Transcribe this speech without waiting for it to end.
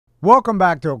Welcome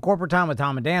back to A Corporate Time with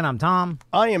Tom and Dan. I'm Tom.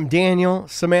 I am Daniel.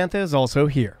 Samantha is also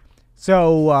here.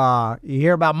 So, you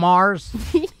hear about Mars?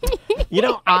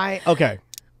 Okay.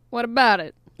 What about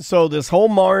it? So this whole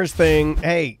Mars thing,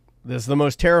 hey, this is the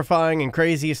most terrifying and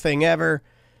craziest thing ever.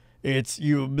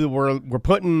 We're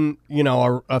putting,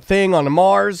 a thing on the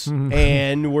Mars,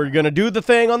 and we're going to do the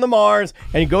thing on the Mars,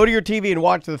 and you go to your TV and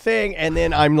watch the thing, and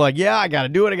then I'm like, yeah, I got to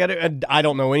do it. And I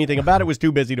don't know anything about it. Was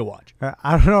too busy to watch.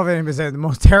 I don't know if anybody said the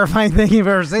most terrifying thing you've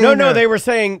ever seen. No, they were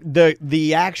saying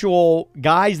the actual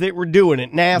guys that were doing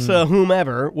it, NASA,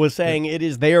 whomever, was saying it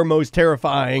is their most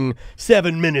terrifying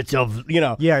 7 minutes of,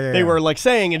 They were like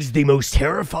saying it's the most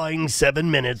terrifying 7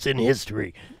 minutes in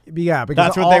history. Yeah, because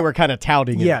that's what they were kind of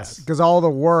touting. Yes, because all the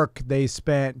work they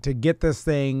spent to get this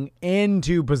thing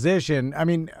into position. I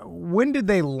mean, when did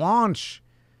they launch?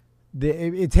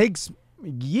 It takes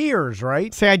years,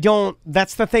 right? See,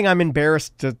 that's the thing I'm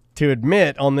embarrassed to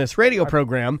admit on this radio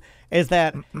program is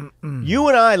that you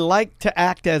and I like to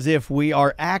act as if we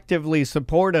are actively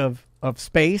supportive of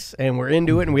space and we're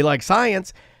into it and we like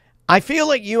science. I feel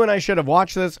like you and I should have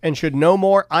watched this and should know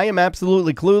more. I am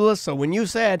absolutely clueless. So when you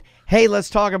said, hey, let's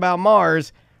talk about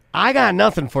Mars, I got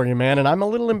nothing for you, man. And I'm a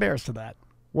little embarrassed of that.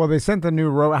 Well, they sent the new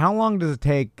rover. How long does it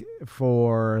take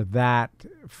for that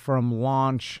from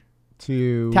launch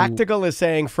to... Tactical is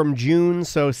saying from June,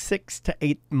 so 6 to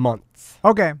 8 months.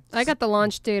 Okay. I got the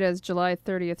launch date as July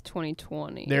 30th,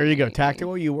 2020. There you go.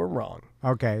 Tactical, you were wrong.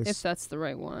 Okay. If that's the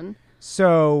right one.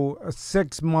 So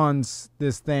 6 months,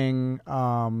 this thing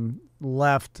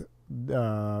left, 6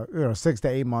 to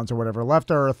 8 months or whatever, left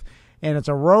Earth, and it's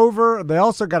a rover. They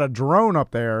also got a drone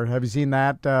up there. Have you seen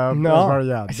that? No.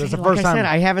 Yeah, this is the like first time. I said,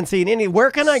 I haven't seen any.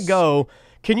 Where can I go?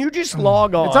 Can you just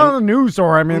log on? It's on the news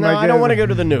story. I mean, no, I don't want to go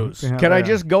to the news. Can I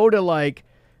just go to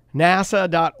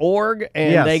NASA.org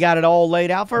and they got it all laid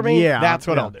out for me? Yeah, that's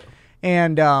what I'll do.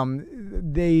 And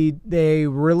they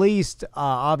released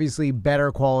obviously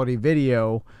better quality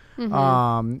video,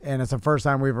 and it's the first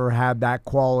time we've ever had that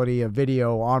quality of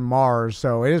video on Mars.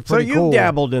 So it is pretty cool. So you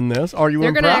dabbled in this. Are you They're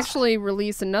impressed? They're going to actually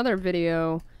release another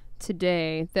video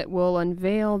today that will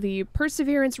unveil the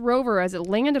Perseverance rover as it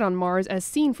landed on Mars as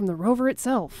seen from the rover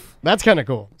itself. That's kind of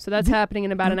cool. So that's happening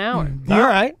in about an hour. All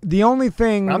right. The only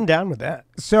thing... I'm down with that.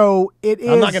 So it is...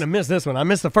 I'm not going to miss this one. I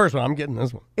missed the first one. I'm getting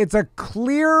this one. It's a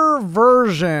clear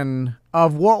version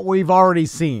of what we've already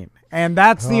seen. And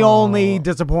that's the only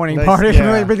disappointing part,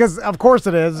 because of course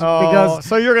it is. Because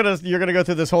so you're gonna go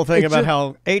through this whole thing about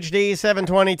how HD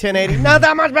 720 1080 not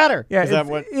that much better. Yeah,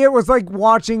 it was like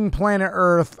watching Planet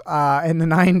Earth in the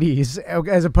 90s,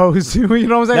 as opposed to you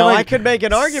know what I'm saying. Now like, I could make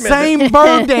an argument. Same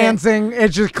bird dancing,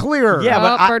 it's just clearer. Yeah,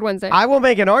 but Bird Wednesday. I will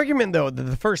make an argument though that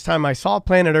the first time I saw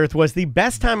Planet Earth was the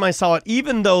best time I saw it,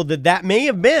 even though that may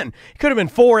have been. It could have been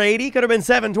 480, could have been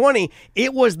 720.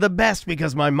 It was the best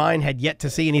because my mind had yet to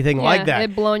see anything like that.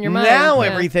 It blown your mind. Now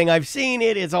everything I've seen,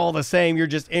 it is all the same. You're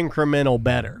just incremental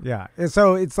better. Yeah.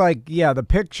 So it's like, the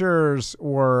pictures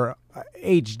were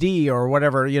HD or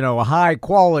whatever, high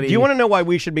quality. Do you want to know why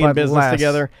we should be in business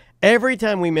together? Every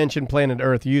time we mention Planet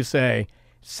Earth, you say,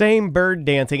 same bird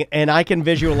dancing, and I can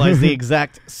visualize the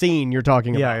exact scene you're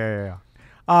talking about. Yeah.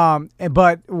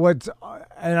 But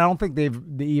and I don't think they've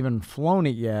even flown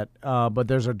it yet, but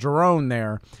there's a drone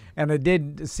there. And I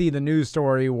did see the news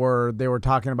story where they were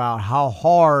talking about how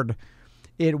hard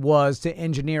it was to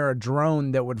engineer a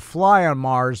drone that would fly on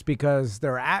Mars because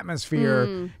their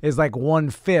atmosphere is like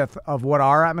 1/5 of what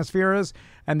our atmosphere is.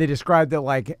 And they described it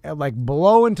like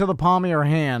blow into the palm of your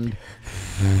hand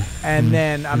and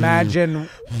then imagine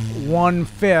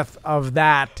 1/5 of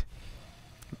that.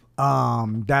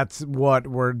 That's what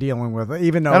we're dealing with.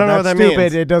 Even though I don't know what that stupid,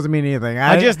 means. It doesn't mean anything.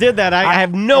 I just did that. I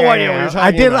have no idea what you're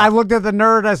talking about. I looked at the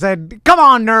nerd. I said, "Come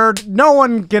on, nerd! No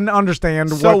one can understand."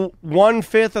 So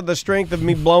 1/5 of the strength of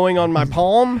me blowing on my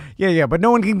palm. Yeah, but no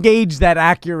one can gauge that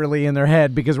accurately in their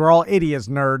head because we're all idiots,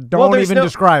 nerd. Don't even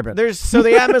describe it. So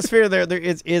the atmosphere there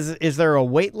is there a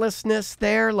weightlessness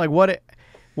there? Like what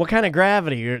kind of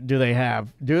gravity do they have?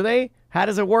 Do they? How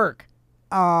does it work?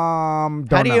 How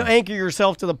do you anchor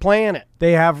yourself to the planet?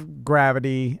 They have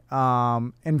gravity.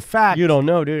 In fact, you don't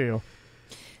know, do you?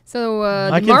 So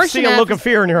I can see a look of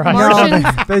fear in your eyes.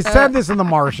 No, they said this in The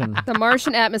Martian. The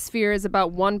Martian atmosphere is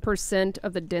about 1%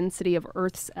 of the density of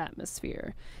Earth's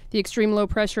atmosphere. The extreme low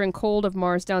pressure and cold of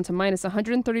Mars down to minus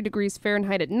 130 degrees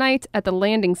Fahrenheit at night at the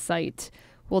landing site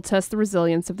will test the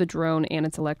resilience of the drone and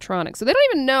its electronics. So they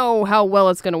don't even know how well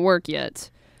it's going to work yet.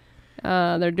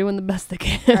 They're doing the best they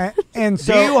can. And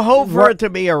so Do you hope for it to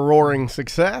be a roaring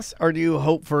success, or do you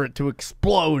hope for it to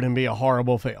explode and be a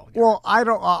horrible failure? Well, I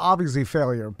don't obviously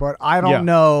failure, but I don't Yeah,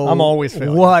 know. I'm always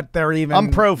failure. what they're even.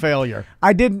 I'm pro failure.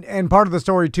 I did, and part of the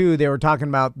story too. They were talking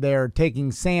about they're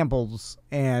taking samples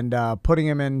and putting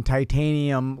them in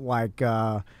titanium like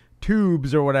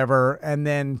tubes or whatever, and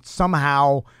then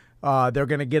somehow. They're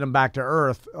going to get them back to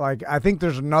Earth. Like I think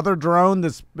there's another drone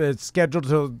that's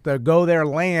scheduled to go there,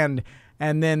 land,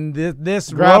 and then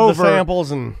this Grab rover, the samples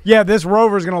and this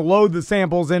rover is going to load the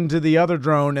samples into the other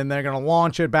drone, and they're going to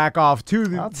launch it back off to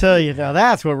the. I'll tell you now,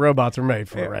 that's what robots are made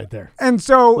for right there. And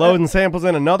so, Loading samples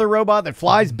in another robot that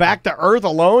flies back to Earth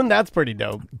alone, that's pretty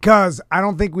dope. because I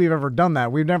don't think we've ever done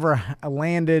that. We've never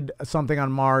landed something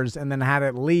on Mars and then had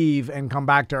it leave and come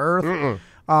back to Earth.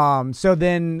 So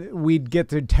then we'd get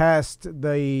to test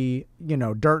the,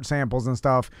 dirt samples and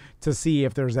stuff to see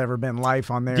if there's ever been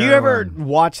life on there. Do you ever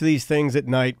watch these things at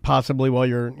night, possibly while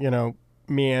you're,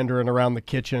 meandering around the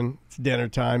kitchen? It's dinner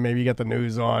time. Maybe you got the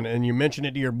news on, and you mention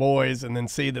it to your boys, and then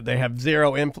see that they have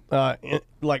zero, it's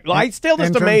still just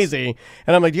Entrance? amazing.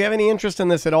 And I'm like, do you have any interest in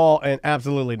this at all? And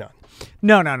absolutely none.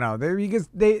 No. Because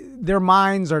their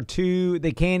minds are too.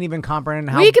 They can't even comprehend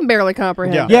how. We can barely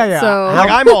comprehend. Yeah. So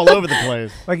Like, I'm all over the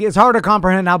place. Like it's hard to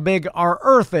comprehend how big our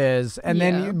Earth is, and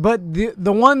Yeah. then. But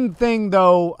the one thing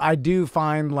though, I do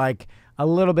find like a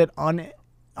little bit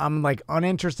I'm like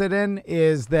uninterested in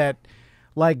is that,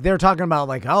 like they're talking about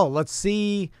like, oh, let's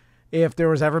see if there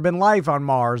was ever been life on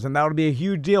Mars, and that would be a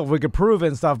huge deal if we could prove it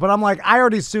and stuff. But I'm like, I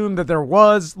already assumed that there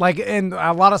was, like, and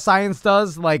a lot of science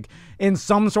does, like, in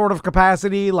some sort of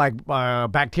capacity, like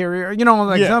bacteria,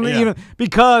 something, even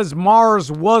because Mars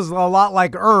was a lot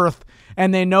like Earth,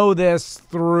 and they know this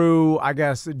through, I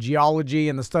guess, geology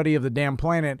and the study of the damn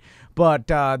planet. But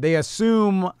they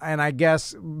assume, and I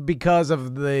guess because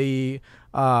of the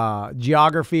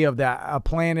geography of the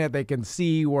planet, they can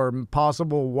see where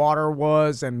possible water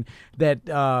was, and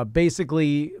that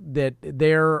basically that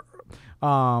their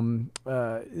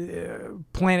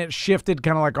planet shifted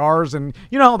kind of like ours. And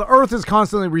the Earth is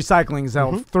constantly recycling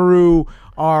itself through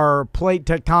our plate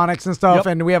tectonics and stuff. Yep.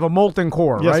 And we have a molten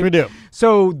core, Yes, right? we do.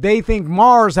 So they think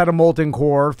Mars had a molten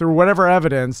core through whatever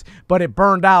evidence, but it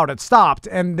burned out, it stopped.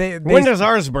 And When does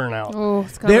ours burn out? oh,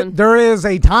 it's coming. there is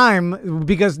a time,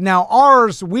 because now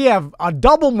ours, we have a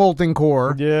double molten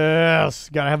core. Yes,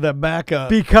 gotta have that backup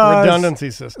Because redundancy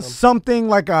system. Something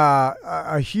like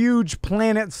a huge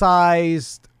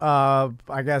planet-sized, I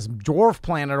guess, dwarf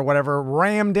planet or whatever,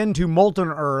 rammed into molten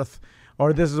Earth,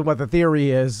 or this is what the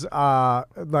theory is,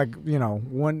 billions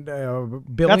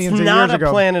That's of not years a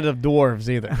ago. planet of dwarves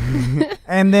either.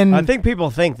 And then I think people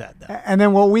think that, though. And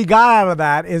then what we got out of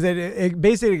that is that it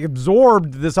basically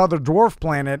absorbed this other dwarf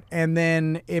planet, and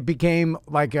then it became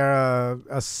like a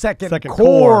second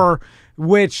core,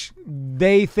 which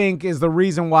they think is the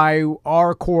reason why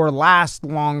our core lasts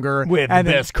longer. With the and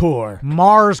then best core.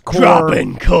 Mars core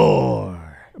Dropping core.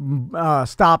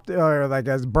 stopped, or like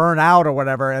as burn out or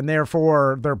whatever, and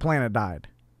therefore their planet died.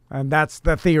 And that's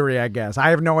the theory, I guess. I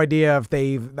have no idea if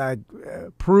they've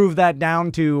proved that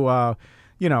down to,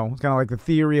 kind of like the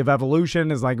theory of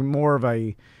evolution is like more of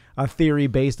a theory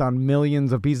based on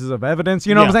millions of pieces of evidence.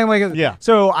 You know what I'm saying? Like, yeah.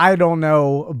 So I don't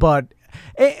know, but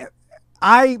it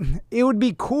would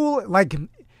be cool, like,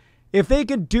 if they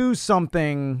could do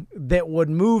something that would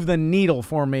move the needle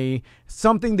for me,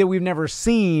 something that we've never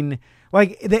seen.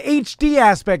 Like, the HD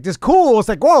aspect is cool. It's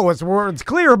like, whoa, it's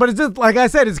clear, but it's just, like I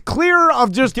said, it's clear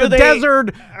of just the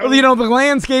desert, the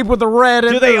landscape with the red.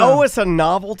 Do they owe us a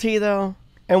novelty, though?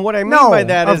 And what I mean No, by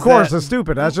that is of course, that it's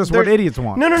stupid. That's just what idiots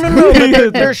want. No.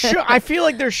 But there should. I feel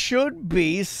like there should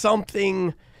be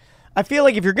something. I feel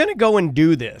like if you're going to go and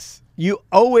do this, you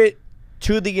owe it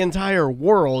to the entire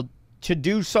world to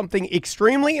do something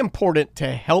extremely important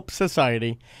to help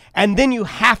society, and then you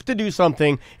have to do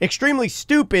something extremely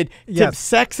stupid to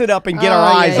sex it up and get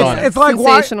our eyes on it. It's like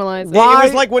sensationalize it. It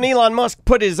was like when Elon Musk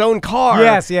put his own car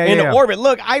into orbit.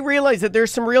 Look, I realize that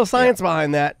there's some real science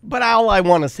behind that, but all I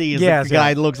want to see is the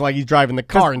guy looks like he's driving the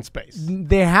car in space.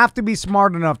 They have to be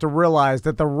smart enough to realize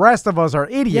that the rest of us are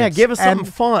idiots. Yeah, give us something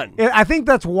fun. I think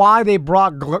that's why they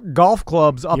brought golf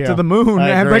clubs up to the moon. I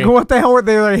And agree. like, what the hell were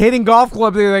they hitting golf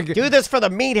clubs? They're like, Do this for the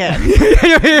meathead.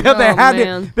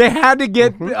 they had to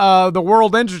get the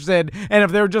world interested, and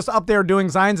if they're just up there doing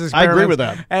science experiments, agree with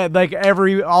that. And like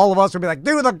all of us would be like,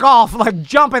 do the golf, like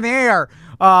jump in the air,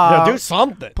 Do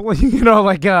something.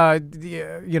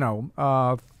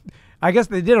 I guess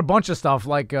they did a bunch of stuff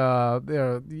like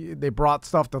they brought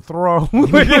stuff to throw. You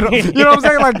know what I'm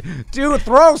saying? Like, dude,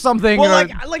 throw something. Well,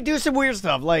 like do some weird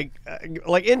stuff, like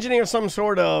engineer some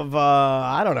sort of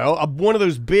I don't know, one of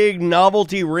those big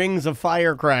novelty rings of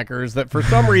firecrackers that for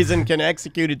some reason can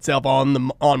execute itself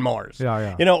on Mars.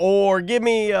 Yeah. You know, or give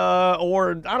me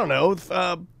or I don't know,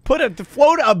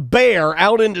 float a bear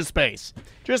out into space.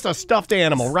 Just a stuffed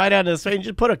animal right out into space.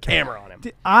 Just put a camera on him.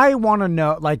 I want to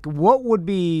know, like, what would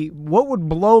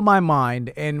blow my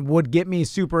mind and would get me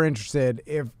super interested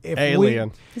if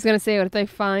Alien. He's gonna say, what if they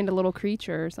find a little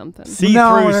creature or something?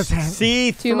 See-through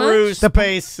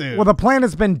spacesuit. Well, the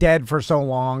planet's been dead for so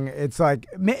long. It's like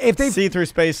if they see-through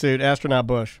spacesuit, astronaut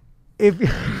Bush. If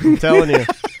I'm telling you.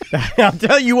 I'm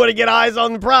telling you want to get eyes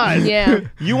on the prize. Yeah.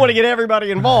 You want to get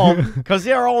everybody involved because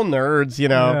they're all nerds, you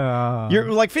know. Yeah.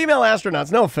 You're like female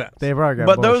astronauts, no offense. They probably got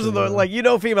but those are bullshit, the, like, you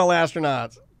know, female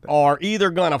astronauts are either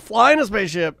going to fly in a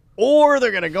spaceship or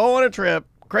they're going to go on a trip,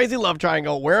 crazy love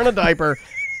triangle, wearing a diaper,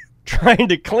 trying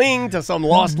to cling to some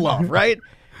lost love, right?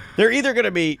 They're either going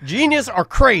to be genius or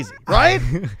crazy, right?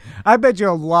 I bet you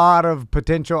a lot of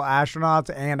potential astronauts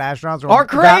are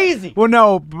crazy.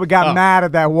 Got mad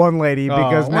at that one lady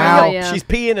because now she's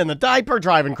peeing in the diaper,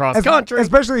 driving cross country.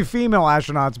 Especially female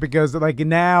astronauts, because like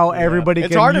now everybody it's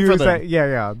can harder use for them. that.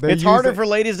 Yeah. It's harder for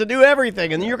ladies to do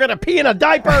everything, and you're going to pee in a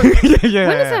diaper. Yeah.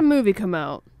 When does that movie come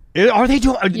out? Are they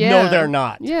doing? Yeah. No, they're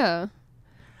not. Yeah.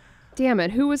 Damn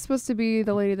it! Who was supposed to be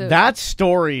the lady that? That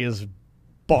story is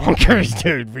bonkers,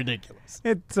 dude. Ridiculous.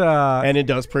 It's and it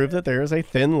does prove that there is a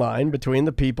thin line between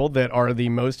the people that are the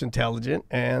most intelligent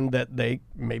and that they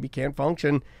maybe can't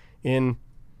function in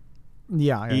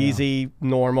easy,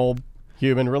 normal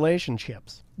human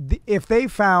relationships. If they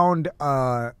found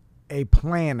a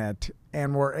planet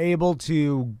and were able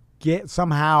to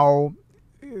somehow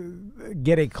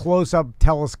get a close-up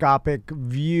telescopic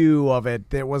view of it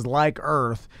that was like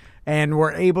Earth, and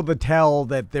we're able to tell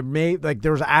that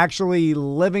there's actually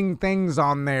living things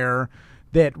on there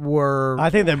that were. I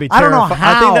think that'd be. I don't know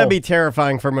how. I think that'd be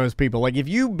terrifying for most people. Like if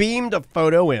you beamed a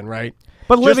photo in, right?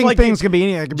 But living things can be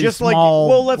anything. It could be small.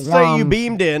 Well, let's say you worms.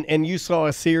 beamed in and you saw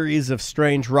a series of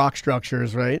strange rock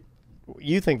structures, right?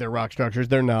 You think they're rock structures?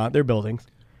 They're not. They're buildings,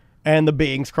 and the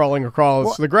beings crawling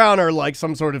across the ground are like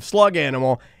some sort of slug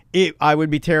animal. I would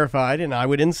be terrified, and I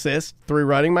would insist, through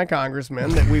writing my congressman,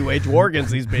 that we wage war against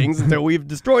these beings until we've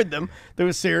destroyed them through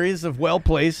a series of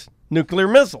well-placed nuclear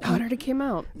missiles. Oh, it already came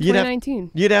out.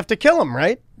 2019. You'd have to kill them,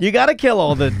 right? You got to kill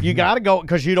all the. You got to go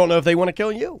because you don't know if they want to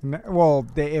kill you. Well,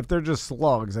 if they're just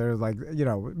slugs, they're like,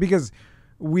 because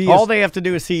all they have to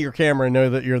do is see your camera and know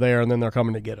that you're there, and then they're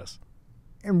coming to get us.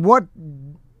 And what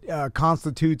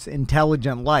constitutes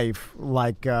intelligent life?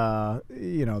 Like,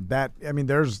 that. I mean,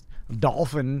 there's.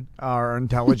 Dolphin are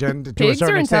intelligent to Pigs a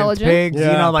certain are extent. intelligent. Pigs,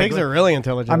 pigs are really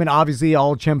intelligent. I mean, obviously,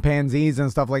 all chimpanzees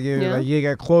and stuff like you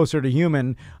get closer to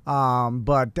human.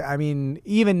 But I mean,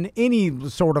 even any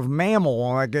sort of mammal,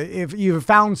 like if you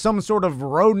found some sort of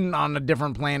rodent on a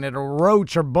different planet, or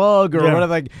roach or bug or whatever,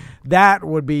 like that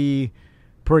would be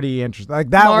pretty interesting. Like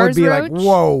that Mars would be roach? like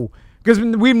whoa. Because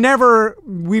we've never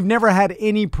had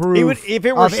any proof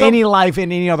of any life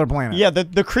in any other planet. Yeah, the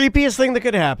creepiest thing that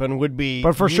could happen would be...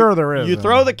 But for sure there is. You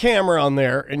throw the camera on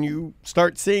there and you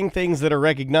start seeing things that are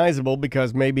recognizable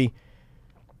because maybe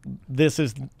this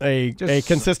is a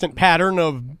consistent pattern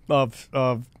of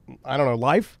I don't know,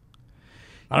 life?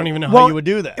 I don't even know how you would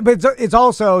do that. But it's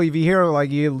also, if you hear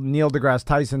like Neil deGrasse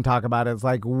Tyson talk about it, it's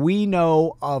like we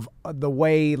know of the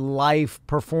way life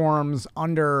performs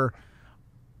under...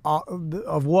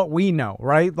 of what we know,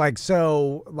 right? Like,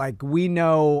 so, like, we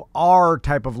know our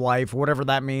type of life, whatever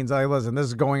that means. Like, listen, this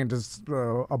is going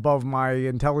into above my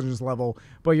intelligence level,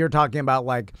 but you're talking about,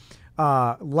 like,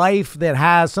 life that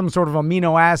has some sort of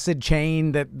amino acid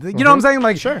chain that, you know what I'm saying?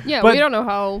 Like, sure. Yeah, but, we don't know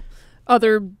how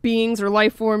other beings or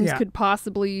life forms could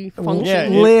possibly function. Yeah,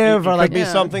 it could be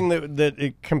something that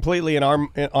it completely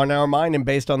on our mind and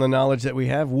based on the knowledge that we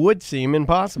have would seem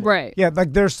impossible. Right. Yeah,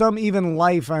 like there's some even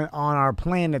life on our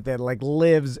planet that like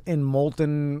lives in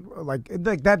molten, like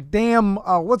that damn,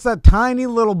 what's that tiny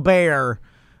little bear?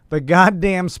 The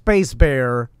goddamn space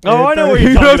bear. Oh, I know what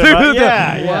you're talking about.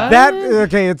 Yeah. That,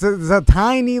 okay, it's a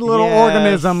tiny little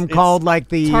organism called like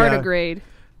the... Tardigrade.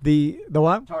 The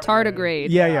what? Tardigrade.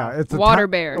 Yeah. It's a water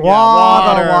bear.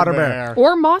 Water bear.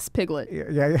 Or moss piglet.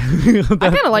 Yeah. I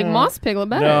kind of like moss piglet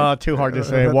better. No, too hard to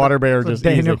say. Water bear just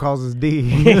Daniel easy. calls us D.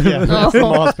 Yeah, that's the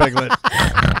moss piglet.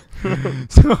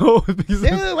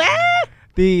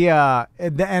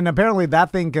 And apparently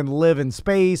that thing can live in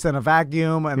space and a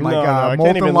vacuum and like I molten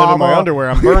can't even lava. live in my underwear.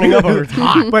 I'm burning up over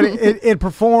time. But it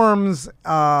performs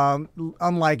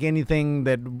unlike anything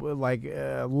that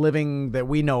living that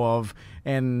we know of.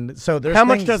 And so there's How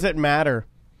much things- does it matter?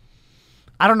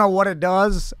 I don't know what it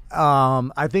does.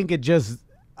 I think it just.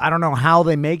 I don't know how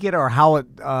they make it or how it.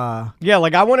 Yeah,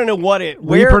 like I want to know what it.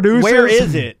 Where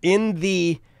Reproduces? is it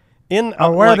where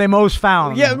Or are they most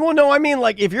found? Yeah, well, no, I mean,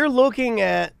 like, if you're looking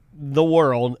at the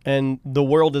world, and the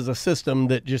world is a system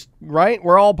that just, right?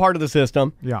 We're all part of the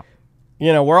system. Yeah.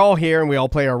 You know, we're all here, and we all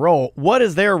play our role. What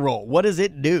is their role? What does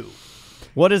it do?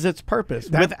 What is its purpose?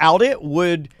 Without it,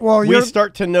 would we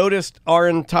start to notice our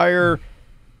entire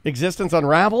existence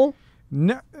unravel?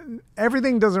 No,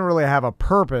 everything doesn't really have a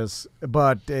purpose,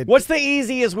 but What's the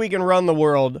easiest we can run the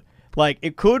world?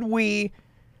 Like, could we...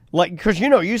 Like, because, you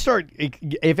know,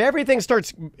 if everything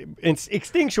starts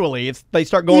instinctually, they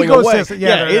start going away. Ecosystem,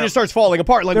 yeah, it just starts falling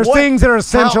apart. Like, there's things that are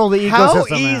essential to the ecosystem.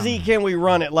 How easy can we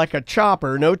run it? Like a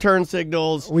chopper, no turn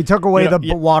signals. we took away the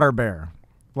water bear.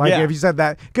 Like Yeah. if you said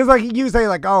that, because like you say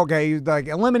like, oh, okay, you like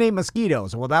eliminate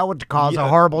mosquitoes. Well, that would cause a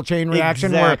horrible chain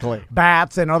reaction exactly. where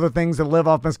bats and other things that live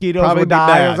off mosquitoes Probably would be die.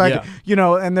 bad, It's like, yeah. you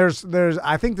know, and there's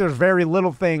I think there's very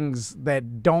little things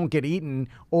that don't get eaten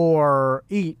or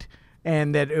eat,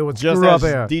 and that it would Just screw up as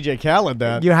there. DJ Khaled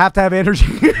that. You have to have energy.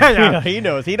 Yeah, he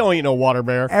knows. He don't eat no water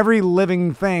bear. Every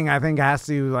living thing, I think, has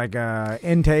to like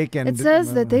intake and. It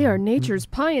says that they are nature's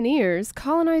pioneers,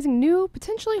 colonizing new,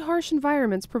 potentially harsh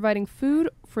environments, providing food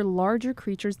for larger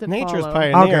creatures that Nature's follow.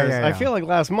 pioneers. Okay, yeah, I yeah. feel like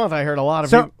last month I heard a lot of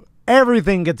So people.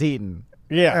 everything gets eaten.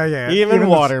 Yeah, Even even the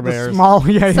water the bears. small,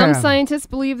 Some yeah. scientists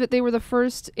believe that they were the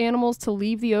first animals to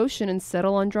leave the ocean and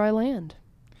settle on dry land.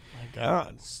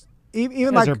 God,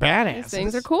 Even those like are badass. These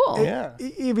things are cool. Yeah.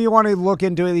 if you want to look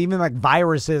into it, even like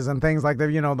viruses and things like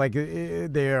that, you know, like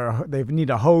they need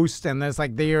a host, and it's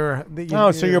like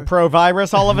Oh, so you're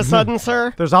pro-virus all of a sudden,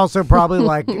 sir? There's also probably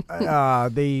like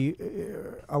they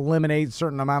eliminate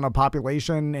certain amount of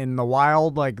population in the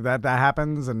wild, like that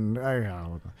happens, and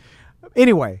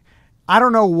anyway. I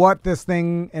don't know what this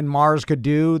thing in Mars could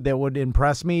do that would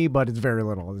impress me, but it's very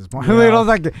little at this point. Yeah. You know, it's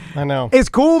like, I know. It's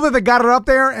cool that they got it up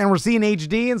there and we're seeing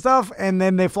HD and stuff, and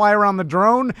then they fly around the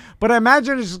drone. But I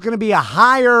imagine it's going to be a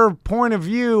higher point of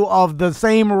view of the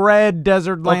same red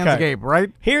desert landscape, right?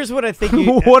 Here's what I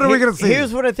think. What are we gonna see?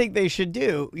 Here's what I think they should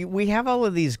do. We have all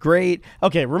of these great.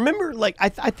 Okay, remember, like I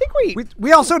think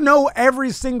We also know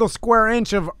every single square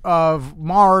inch of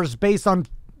Mars based on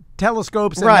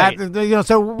telescopes and Right. that, you know,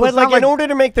 so But it's not like in order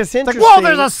to make this it's like, interesting, whoa,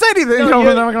 there's a city that they're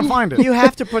not going to find it. You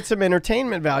have to put some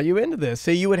entertainment value into this.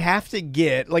 So you would have to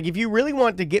get, like, if you really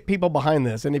want to get people behind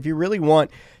this, and if you really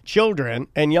want children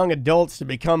and young adults to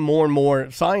become more and more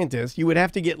scientists, you would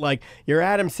have to get like your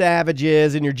Adam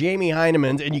Savages and your Jamie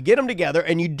Heinemans, and you get them together,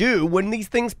 and you do, when these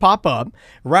things pop up,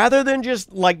 rather than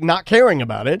just like not caring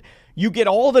about it, you get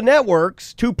all the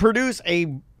networks to produce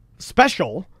a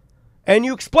special, and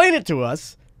you explain it to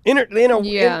us.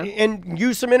 And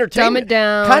use some entertainment. Dumb it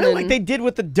down Kind of and- like they did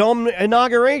with the dumb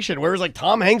inauguration, where it was like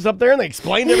Tom Hanks up there and they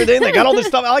explained everything. They got all this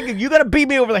stuff. I like, you got to beat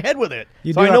me over the head with it,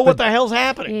 You so do I know have what to- the hell's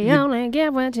happening. You only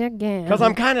get what you get. Because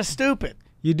I'm kind of stupid.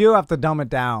 You do have to dumb it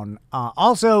down.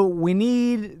 Also, we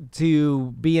need to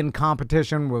be in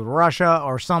competition with Russia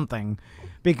or something,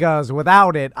 because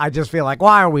without it, I just feel like,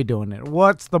 why are we doing it?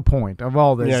 What's the point of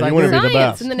all this? Yeah, you Like, wanna be the Science,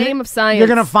 best. in the name of science. You're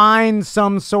gonna find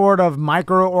some sort of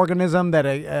microorganism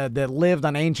that lived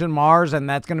on ancient Mars, and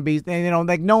that's gonna be, you know,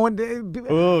 like no one.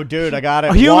 Ooh, dude, I got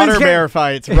it. Humans Water can- bear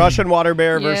fights. Russian water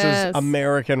bear versus Yes.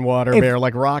 American water bear,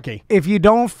 like Rocky. If you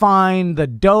don't find the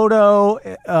dodo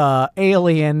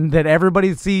alien that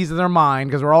everybody sees in their mind,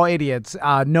 because we're all idiots,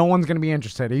 no one's going to be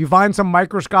interested. If you find some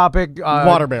microscopic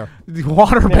Water bear.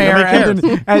 water bear,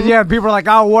 nobody and yeah, people are like,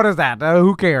 "Oh, what is that?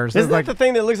 Who cares?" Isn't It's that like, the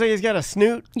thing that looks like he's got a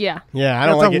snoot? Yeah. Yeah, I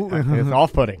don't like That's it. It's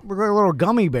off-putting. looks like a little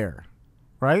gummy bear,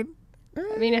 right?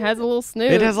 I mean, it has a little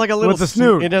snoot. It has like a little With a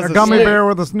snoot, It has a gummy snoot. bear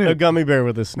with a snoot, A gummy bear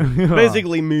with a snoot.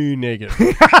 Basically, me naked. That's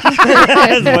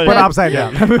what it but is. upside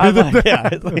down. I'm like, yeah.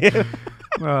 it's like-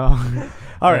 Uh,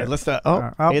 all right, let's. It's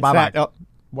bye-bye. that. Oh,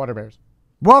 water bears.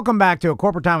 welcome back to A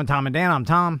Corporate Time with Tom and Dan. I'm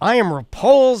Tom. I am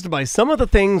repulsed by some of the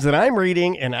things that I'm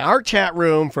reading in our chat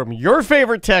room from your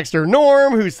favorite texter,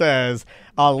 Norm, who says,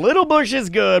 "A little bush is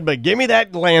good, but give me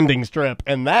that landing strip."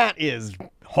 And that is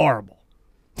horrible.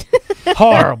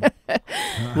 Horrible.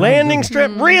 Landing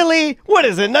strip? Really? What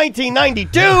is it,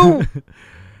 1992?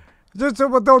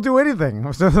 But don't do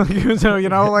anything. So, you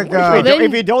know, like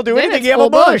if you don't do then anything, it's you have a full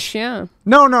bush. Yeah.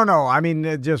 no. I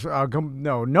mean, just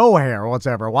no hair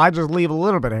whatsoever. Why just leave a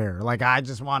little bit of hair? Like I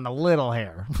just want a little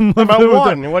hair. What about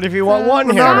one? What if you want one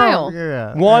hair? Style.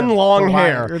 Yeah, One yeah. long So why-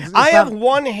 hair. it's I have not-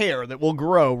 one hair that will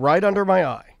grow right under my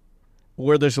eye,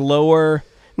 where there's lower,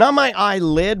 not my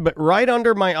eyelid, but right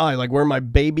under my eye, like where my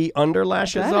baby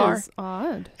underlashes That are. is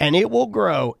odd. And it will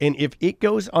grow, and if it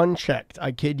goes unchecked,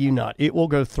 I kid you not, it will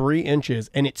go 3 inches,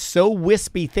 and it's so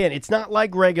wispy thin. It's not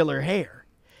like regular hair.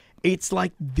 It's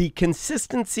like the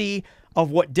consistency of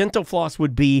what dental floss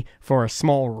would be for a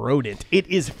small rodent. It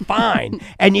is fine.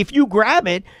 And if you grab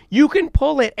it, you can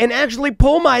pull it and actually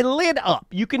pull my lid up.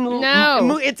 You can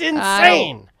No. it's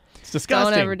insane. It's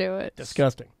disgusting. Don't ever do it.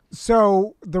 Disgusting.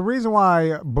 So the reason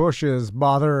why bushes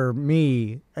bother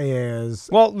me is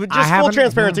Well, just full haven't-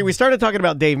 transparency, we started talking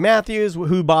about Dave Matthews,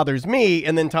 who bothers me,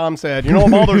 and then Tom said, "You know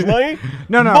what bothers me?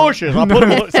 No. Bushes." I'll put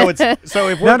him, so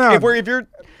if you're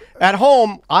at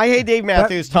home, I hate Dave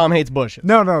Matthews, Tom hates bushes.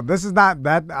 No, this is not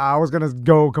that. I was gonna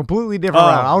go completely different Oh.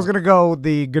 route. I was gonna go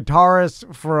the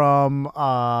guitarist from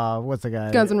what's the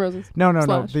guy? Guns N' Roses. No.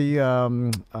 Slash.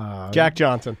 The Jack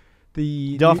Johnson,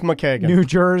 the Duff McKagan. New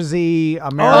Jersey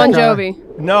Bon America. Jovi.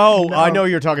 No, I know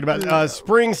you're talking about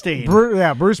Springsteen. Bruce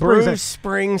Springsteen. Bruce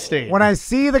Springsteen. When I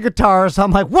see the guitarist,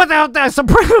 I'm like, what the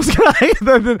Sopranos guy?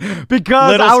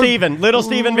 Because Little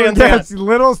Steven Van Zandt. Yes,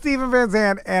 Little Steven Van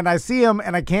Zandt, and I see him,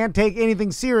 and I can't take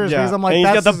anything serious because I'm like, and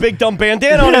he's that's got the big dumb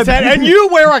bandana on his head, and you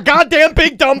wear a goddamn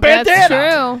big dumb bandana. That's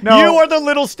true. No. You are the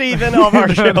Little Steven of our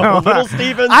show. No, Little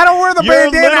Steven. I don't wear the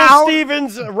bandana Little out.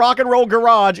 Steven's Rock and Roll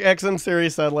Garage XM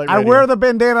Series Satellite I Radio. wear the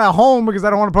bandana at home because I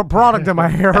don't want to put product in my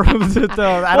hair.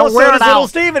 I don't so wear does it Little out.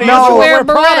 Steven. He No. doesn't Wear wear a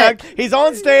beret. product. He's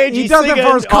on stage. He He's does it singing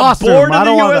for his costume. Born I in the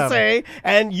don't want that. USA,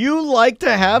 and you like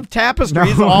to have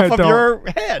tapestries No, off I of don't. your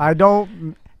head. I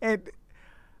don't.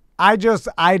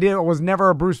 Was never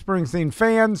a Bruce Springsteen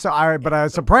fan.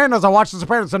 Sopranos. I watched the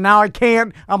Sopranos, so now I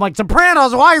can't. I'm like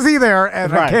Sopranos. Why is he there?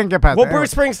 And I can't get past. Well, that.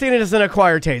 Bruce Springsteen is an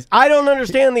acquired taste. I don't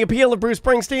understand the appeal of Bruce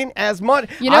Springsteen as much.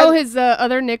 You know his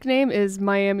other nickname is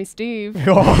Miami Steve. That's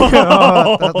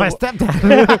my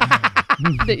stepdad.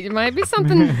 Oh There might be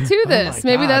something to this.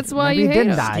 Maybe that's why Maybe you he hate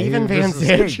didn't him. die. Steven He Van just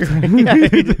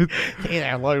Zandt.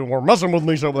 Yeah, they were messing with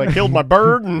me, so they killed my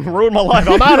bird and ruined my life.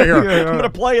 I'm out of here. I'm going to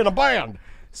play in a band.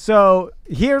 So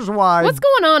here's why. What's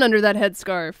going on under that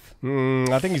headscarf?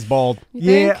 I think he's bald.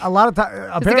 You Yeah, think? a lot of times.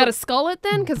 Has he got a skullet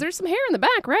then? Because there's some hair in the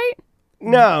back, right?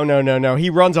 No. He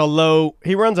runs a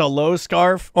low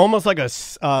scarf, almost like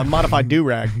a modified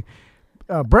do-rag.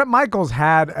 Brett Michaels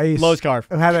had a Low scarf.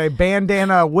 had a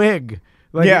bandana wig.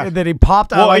 Yeah. that he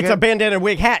popped out. Well, like it's a bandana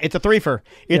wig hat. It's a threefer.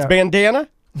 It's Yeah. bandana,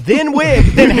 then wig,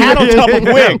 then hat on top of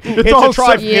wig. It's all a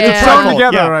tri- sewn- it's it's a sewn tricorn.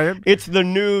 together, Yeah. right? It's the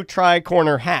new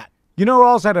tri-corner hat. You know who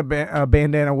else had a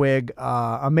bandana wig?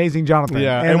 Amazing Jonathan.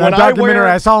 Yeah, And and when when I I documentary, wear-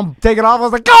 I saw him take it off. I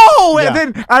was like, "Oh!" Yeah.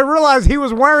 And then I realized he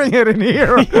was wearing it in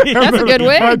here. That's a good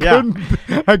wig.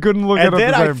 I couldn't look at And it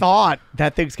then the I same. thought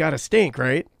that thing's got to stink,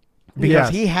 right? Because Yes.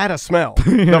 he had a smell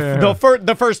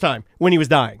the first time when he was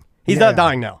dying. He's not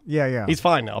dying now. Yeah. He's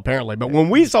fine now, apparently. But when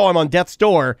we saw him on death's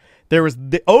door, there was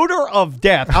the odor of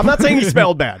death. I'm not saying he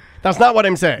smelled bad. That's not what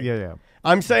I'm saying. Yeah.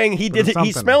 I'm saying he did. He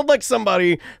something. smelled like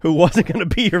somebody who wasn't going to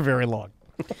be here very long.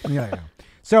 Yeah.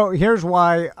 So here's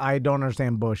why I don't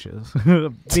understand bushes.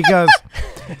 Because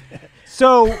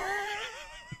so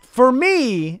for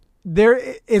me,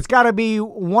 it's got to be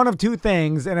one of two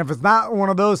things, and if it's not one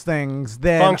of those things,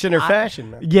 then Function or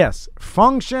fashion, man. Yes,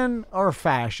 function or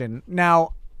fashion.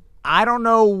 Now, I don't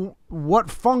know what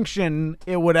function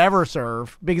it would ever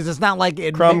serve because it's not like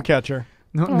it. Crumb catcher.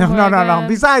 No. my God.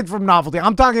 Besides from novelty,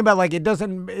 I'm talking about like it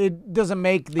doesn't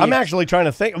make the. I'm actually trying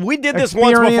to think. We did this once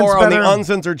Experience before on the better.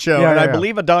 Uncensored Show, Yeah, and yeah, I yeah.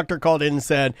 believe a doctor called in and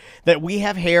said that we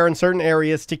have hair in certain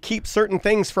areas to keep certain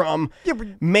things from Yeah, but-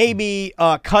 maybe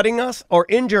cutting us or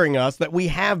injuring us, that we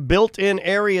have built-in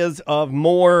areas of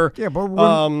more Yeah, but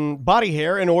when- body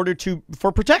hair in order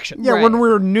for protection. Yeah, Right. when we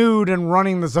were nude and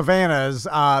running the savannas,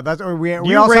 that's we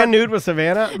You also ran nude with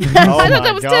Savannah? I thought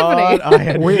that was Tiffany. I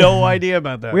had no idea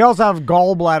about that. We also have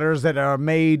gallbladders that are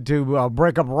made to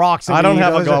break up rocks. And I don't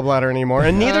have a those- gallbladder anymore,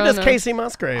 and neither I does don't know. Casey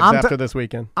Musgraves I'm after this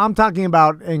weekend. I'm talking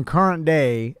about in current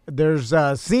day. There's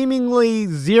seemingly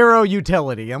zero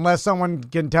utility unless someone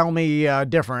can tell me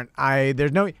different.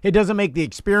 It doesn't make the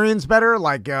experience better.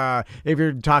 Like if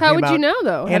you're talking How would about you know,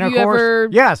 though? Have you intercourse. ever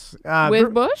Yes,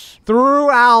 with Bush?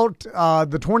 throughout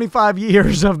the 25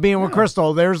 years of being with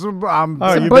Crystal, there's Oh, Some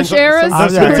you've Bush been eras?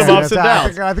 There's been some ups and I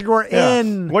downs. think we're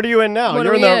in. What are you in now? What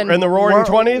You're are in we the in? Roaring Roaring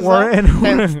Twenties. We're in.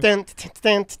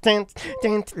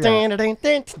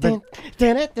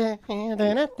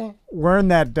 We're in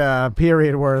that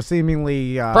period where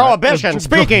seemingly Prohibition,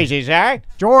 speakeasies, eh?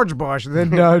 George Bush, then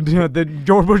the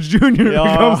George Bush Jr.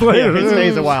 comes later. Yeah, it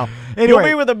stays a while. Anyway. You'll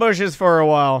be with the Bushes for a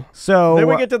while. So Then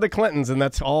we get to the Clintons, and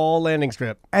that's all landing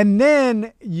strip. and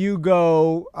then you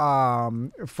go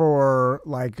for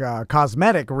like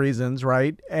cosmetic reasons,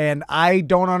 right? And I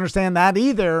don't understand that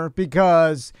either,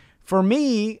 because for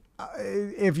me,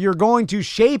 if you're going to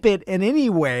shape it in any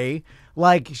way,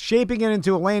 like shaping it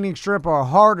into a landing strip or a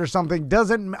heart or something,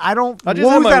 doesn't, I don't, I just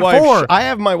what have was my that wife. for? I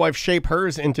have my wife shape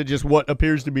hers into just what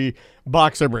appears to be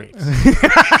boxer briefs,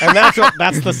 and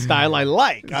that's the style I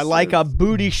like. I like a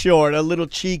booty short, a little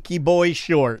cheeky boy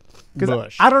short.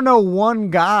 Bush. I don't know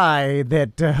one guy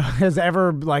that has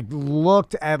ever like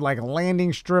looked at like a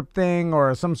landing strip thing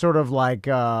or some sort of like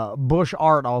bush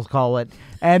art, I'll call it,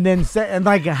 and then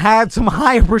like had some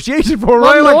high appreciation for it.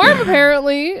 Well, right? Norm Like,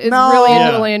 apparently is really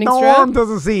into the landing Norm strip.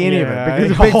 doesn't see any of it Yeah. because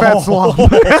he's a big fat slob.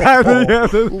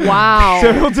 Wow.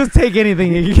 So he'll just take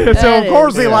anything he gets. So That of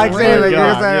course is he likes rude. anything.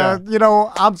 Yeah, Because, you know,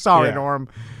 I'm sorry, Yeah. Norm.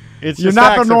 It's You're just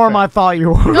not the facts are Norm I facts. thought you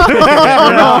were. He's And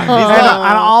not.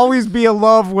 I'll always be in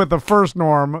love with the first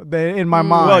Norm in my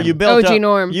mind. Well, you built OG up,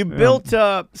 Norm. You built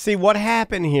see what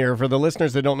happened here for the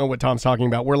listeners that don't know what Tom's talking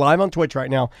about. We're live on Twitch right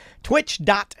now.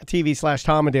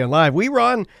 Twitch.tv/Tom and Dan Live. We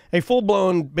run a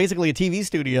full-blown, basically a TV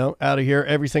studio out of here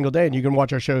every single day, and you can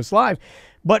watch our shows live.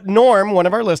 But Norm, one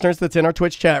of our listeners that's in our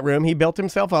Twitch chat room, he built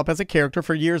himself up as a character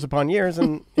for years upon years,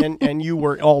 and you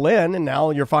were all in, and now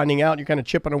you're finding out, you're kind of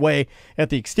chipping away at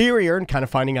the exterior and kind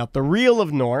of finding out the real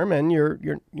of Norm, and you're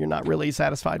not really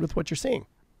satisfied with what you're seeing.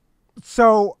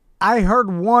 So I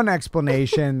heard one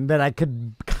explanation that I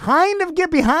could kind of get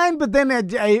behind, but then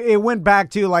it went back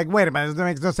to like, wait a minute, that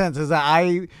makes no sense. Is that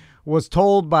I was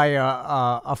told by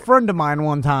a friend of mine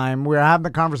one time, we were having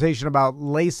a conversation about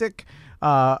LASIK.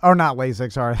 Or not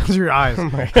LASIK, sorry. Those are your eyes.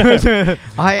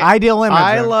 Ideal image.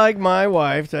 I like my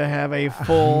wife to have a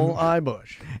full eye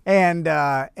bush. And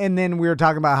then we were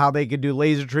talking about how they could do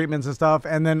laser treatments and stuff.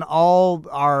 And then all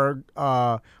our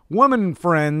women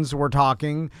friends were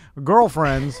talking,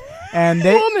 girlfriends, and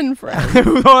they. Woman friend.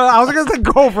 I was going to say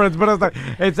girlfriends, but I was like,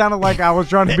 it sounded like I was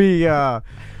trying to be.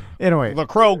 Anyway, The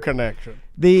Crow connection.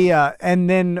 and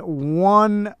then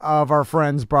one of our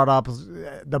friends brought up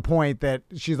the point that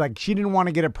she's like, she didn't want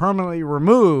to get it permanently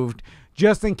removed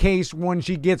just in case when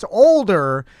she gets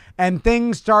older and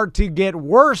things start to get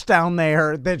worse down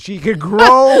there that she could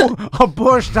grow a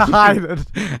bush to hide it.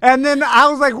 And then I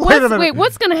was like, wait a minute. Wait,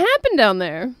 what's going to happen down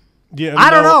there? Yeah, I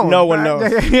don't know. No one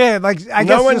knows. Yeah, like I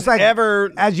No guess one's just like ever.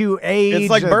 as you age. It's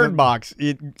like Bird Box.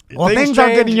 Well, things are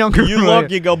change, getting younger. You look,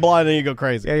 you go blind, and you go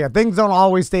crazy. Yeah, things don't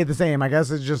always stay the same. I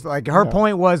guess it's just like her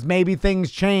point was maybe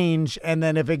things change, and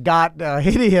then if it got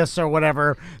hideous or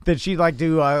whatever, that she'd like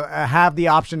to have the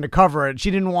option to cover it.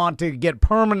 She didn't want to get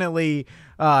permanently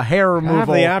hair Have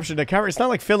removal. the option to cover. It's not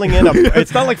like filling in a.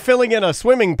 It's not like filling in a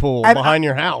swimming pool And behind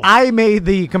your house. I made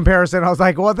the comparison. I was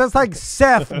like, well, that's like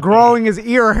Seth growing his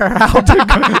ear hair out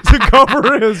to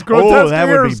cover his grotesque that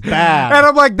would be ears. bad. And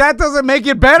I'm like, that doesn't make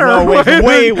it better. No, it's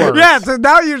way worse. Yeah, so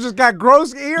now you just got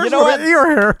gross ears You know with what? ear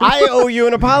hair. I owe you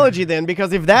an apology then,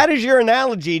 because if that is your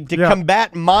analogy to Yeah.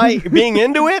 combat my being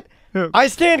into it, I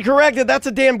stand corrected. That's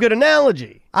a damn good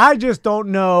analogy. I just don't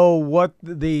know what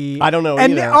the. I don't know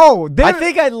and either. then, I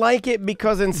think I like it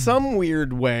because in some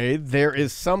weird way there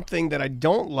is something that I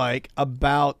don't like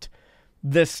about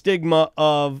the stigma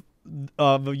of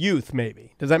youth.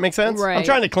 Maybe does that make sense? I'm Right.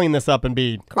 trying to clean this up and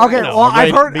be Okay, you know, well, a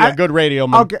I've heard- be a good radio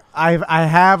man. Okay, I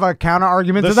have a counter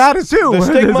argument to that too. The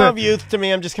stigma of youth to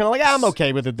me, I'm just kind of like I'm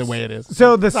okay with it the way it is.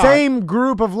 So the It's all right. same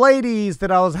group of ladies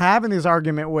that I was having this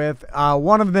argument with,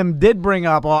 one of them did bring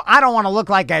up, well, I don't want to look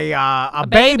like a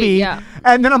baby. yeah.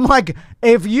 And then I'm like,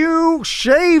 if you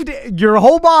shaved your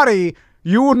whole body,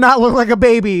 you would not look like a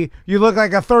baby. You look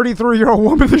like a 33-year-old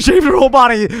woman that shaved her whole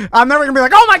body. I'm never going to be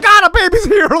like, oh my God, a baby's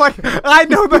here. Like, I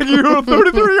know that you're a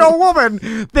 33-year-old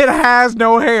woman that has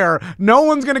no hair. No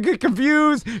one's going to get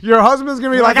confused. Your husband's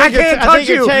going to be like, I think it's- can't I touch think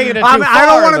you're you. taking it I too don't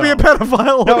far, want to be a though.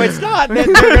 pedophile. No, it's not that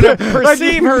they're going to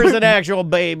perceive her as an actual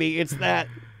baby. It's that,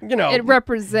 you know. It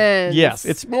represents. Yes,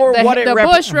 it's more the, what it the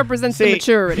bush represents the See,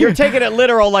 maturity. You're taking it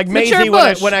literal, like Mature Maisie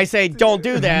bush. when I say don't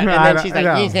do that, and I then she's like,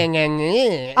 know. "You think,"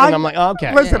 and I'm like,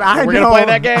 okay. Listen, I we're know gonna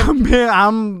play that game.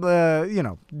 I'm you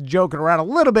know, joking around a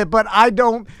little bit, but I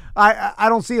don't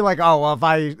see like, oh, well, if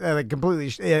I completely,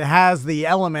 it has the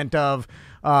element of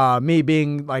me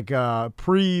being like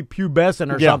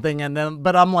pre-pubescent or Yeah. something, and then,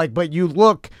 but I'm like, but you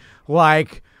look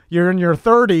like you're in your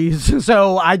 30s.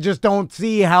 So I just don't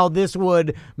see how this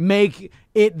would make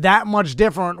it that much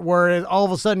different, where it all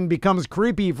of a sudden becomes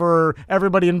creepy for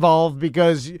everybody involved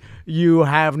because you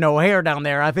have no hair down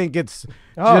there. I think it's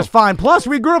just fine. Plus,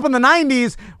 we grew up in the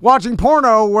 90s watching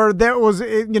porno where there was,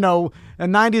 in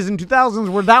 90s and 2000s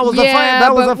where that was a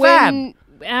fad.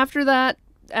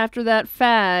 After that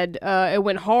fad, it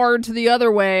went hard to the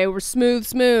other way. We're smooth,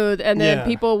 and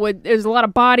then there's a lot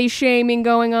of body shaming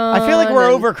going on. I feel like we're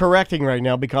overcorrecting right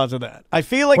now because of that. I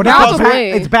feel like now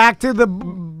it's back to the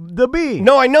B.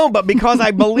 No, I know, but because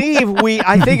I believe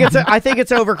I think it's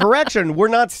overcorrection. We're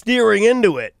not steering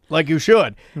into it like you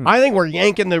should. I think we're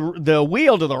yanking the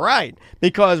wheel to the right,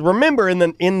 because remember, in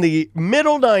the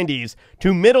middle 90s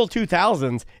to middle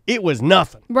 2000s, it was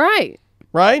nothing. Right.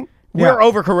 We're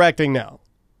overcorrecting now.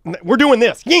 We're doing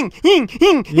this. Ying, ying,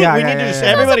 ying. Yeah, we need to just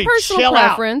everybody chill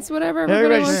preference, out. Whatever.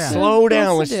 Everybody just slow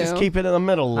down. Let's just keep it in the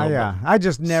middle a little bit. I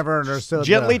just never understood.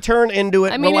 Gently turn into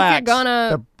it. I mean, relax.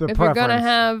 if you're gonna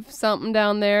have something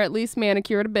down there, at least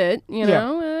manicure it a bit. You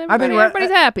know, I think everybody's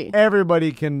happy.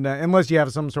 Everybody can, unless you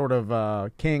have some sort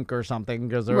of kink or something,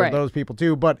 because there are those people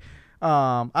too. But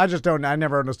I just don't. I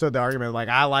never understood the argument. Like,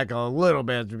 I like a little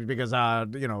bit because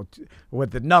with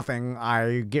the nothing,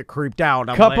 I get creeped out.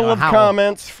 Couple of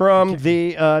comments from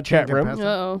the chat room.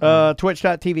 Uh-oh.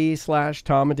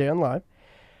 Twitch.tv/Tom and Dan Live.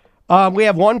 We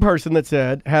have one person that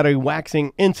said had a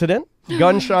waxing incident.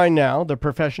 Gunshine Now, the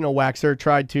professional waxer,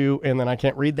 tried to, and then I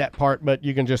can't read that part, but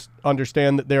you can just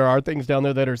understand that there are things down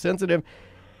there that are sensitive.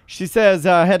 She says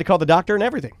had to call the doctor and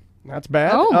everything. That's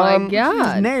bad. Oh, my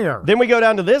God. Then we go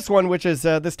down to this one, which is,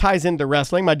 this ties into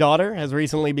wrestling. My daughter has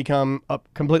recently become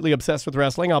completely obsessed with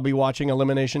wrestling. I'll be watching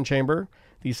Elimination Chamber,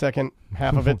 the second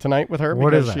half of it tonight with her.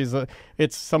 What because is that?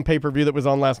 It's some pay-per-view that was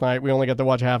on last night. We only got to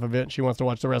watch half of it. She wants to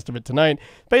watch the rest of it tonight.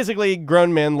 Basically,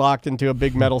 grown men locked into a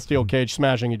big metal steel cage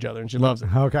smashing each other, and she loves it.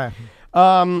 Okay.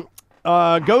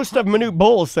 Ghost of Manute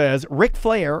Bull says Ric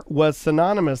Flair was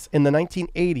synonymous in the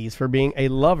 1980s for being a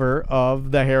lover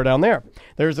of the hair down there.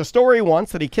 There's a story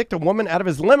once that he kicked a woman out of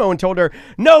his limo and told her,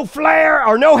 "No flair,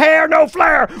 or no hair, no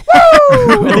flair."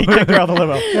 Woo! And he kicked her out of the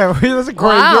limo. Yeah, that's a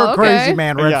crazy. You're a crazy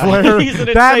man, Ric Flair.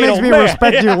 That makes me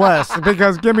respect you less,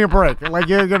 because give me a break. Like,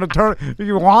 you're gonna turn.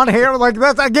 You want hair? Like,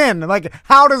 that's again. Like,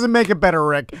 how does it make it better,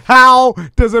 Rick? How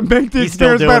does it make the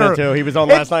experience better? He's still doing it too. He was on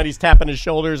last night. He's tapping his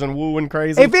shoulders and wooing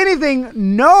crazy. If anything,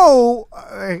 no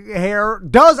hair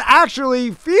does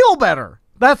actually feel better.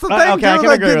 That's the thing. Okay, I can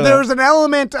like, agree with there's that. an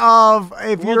element of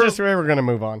we're gonna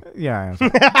move on. Yeah,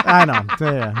 I know.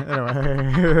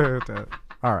 Anyway,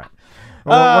 all right.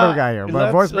 Well, what do we got here?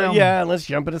 Voicemail? Let's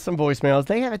jump into some voicemails.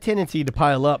 They have a tendency to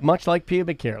pile up, much like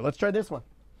pubic hair. Let's try this one.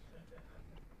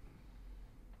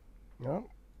 No.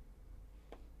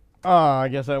 Oh, I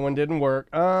guess that one didn't work.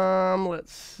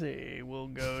 Let's see. We'll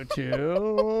go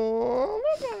to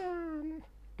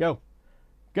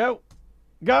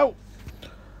go.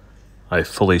 I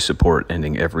fully support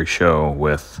ending every show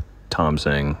with Tom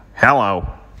saying, "Hello."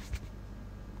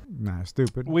 Nah,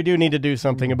 stupid. We do need to do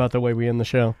something about the way we end the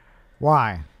show.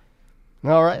 Why?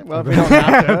 All right. Well, if we don't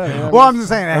have to. Well, I'm just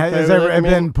saying, has there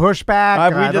been pushback?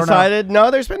 Have we decided?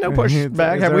 No, there's been no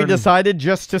pushback. Have we decided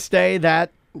just to stay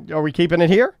that? Are we keeping it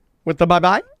here with the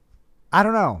bye-bye? I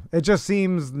don't know. It just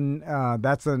seems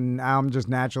I'm just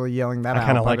naturally yelling that out. I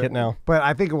kind of like it now. But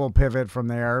I think it will pivot from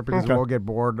there because we'll get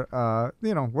bored.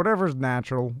 Whatever's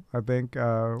natural, I think.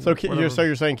 So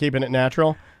you're saying keeping it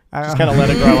natural? Just kind of let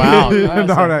it grow out.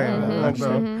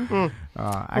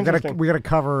 We gotta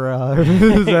cover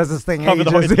as this thing cover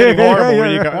ages. the it's getting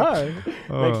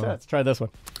horrible. Makes sense. Try this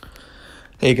one.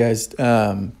 Hey guys,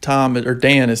 Tom or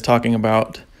Dan is talking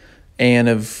about Anne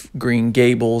of Green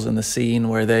Gables and the scene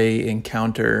where they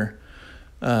encounter.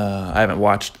 I haven't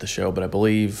watched the show, but I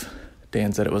believe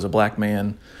Dan said it was a black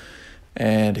man,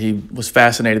 and he was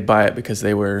fascinated by it because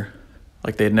they were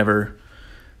like they had never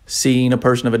seen a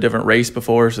person of a different race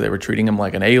before, so they were treating him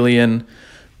like an alien,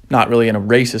 not really in a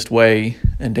racist way.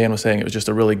 And Dan was saying it was just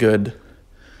a really good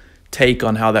take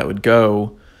on how that would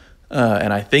go.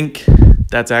 And I think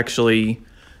that's actually,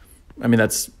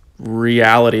 that's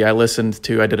reality. I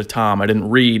did a Tom. I didn't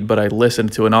read, but I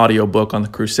listened to an audiobook on the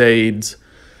Crusades.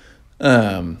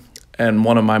 And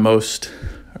one of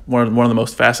the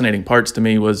most fascinating parts to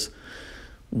me was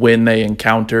when they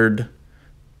encountered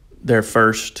their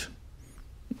first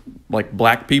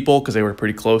black people, because they were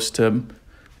pretty close to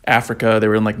Africa. They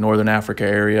were in northern Africa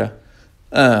area.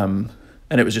 And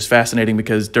it was just fascinating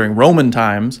because during Roman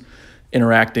times,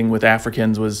 interacting with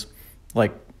Africans was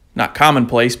not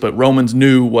commonplace, but Romans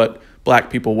knew what black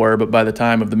people were. But by the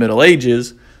time of the Middle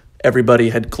Ages, everybody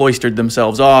had cloistered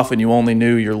themselves off, and you only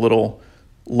knew your little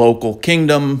local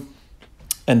kingdom.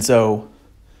 And so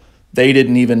they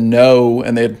didn't even know,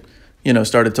 and they'd,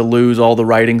 started to lose all the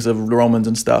writings of Romans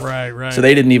and stuff. Right. So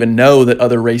they didn't even know that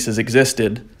other races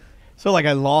existed. So like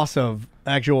a loss of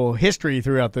actual history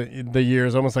throughout the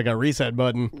years, almost like a reset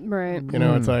button. Right.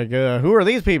 It's like, who are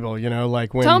these people?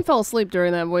 Like when Tom fell asleep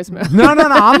during that voicemail. No.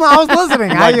 I was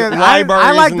listening.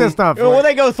 I like this stuff. Well,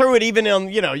 they go through it even on,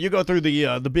 you go through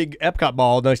the big Epcot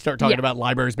ball, and they start talking about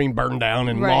libraries being burned down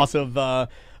and loss of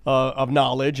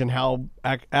knowledge and how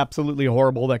absolutely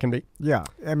horrible that can be. Yeah.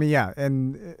 I mean, yeah.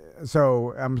 And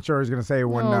so I'm sure he's going to say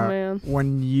when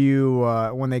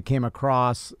they came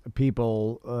across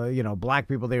people, black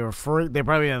people, they were free. They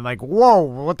probably like, whoa,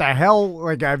 what the hell?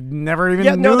 Like, I've never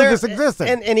even knew this existed.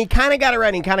 And he kind of got it right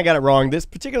and he kind of got it wrong. This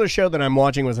particular show that I'm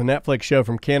watching was a Netflix show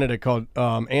from Canada called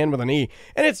Anne with an E.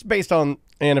 And it's based on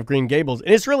Anne of Green Gables.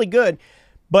 And it's really good.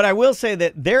 But I will say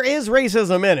that there is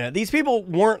racism in it. These people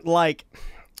weren't like...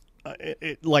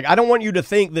 I don't want you to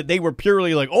think that they were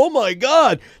purely like, oh my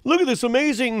God, look at this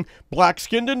amazing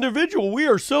black-skinned individual. We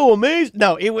are so amazed.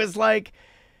 No, it was like,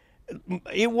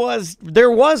 there was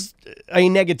a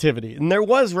negativity and there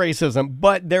was racism,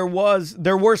 but there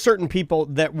were certain people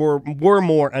that were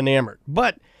more enamored.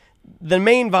 But the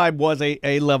main vibe was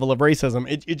a level of racism.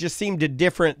 It just seemed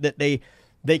different that they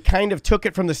kind of took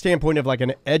it from the standpoint of like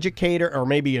an educator or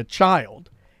maybe a child.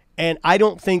 And I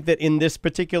don't think that in this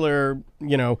particular,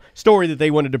 story that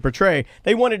they wanted to portray,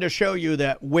 they wanted to show you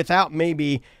that without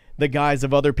maybe the guise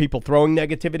of other people throwing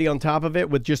negativity on top of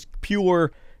it, with just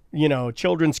pure,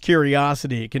 children's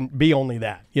curiosity, it can be only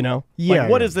that, Yeah. Like,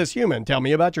 what is this human? Tell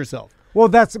me about yourself. Well,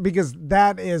 that's because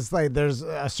that is like, there's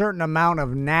a certain amount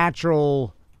of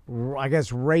natural, I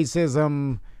guess,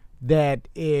 racism that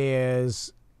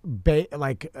is...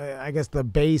 I guess the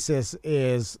basis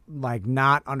is like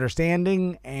not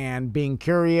understanding and being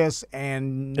curious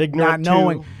and ignorant, not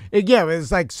knowing.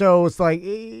 It's like, so it's like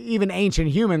even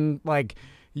ancient human, like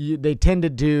they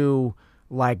tended to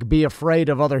like be afraid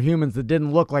of other humans that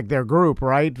didn't look like their group,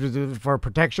 right? For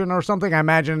protection or something. I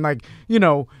imagine like,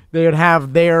 they would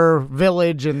have their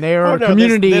village and their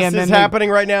community. This is happening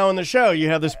right now in the show. You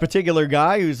have this particular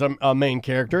guy who's a main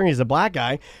character, and he's a black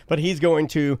guy, but he's going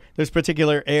to this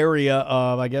particular area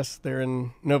of, I guess they're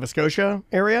in Nova Scotia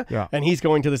area, and he's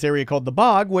going to this area called the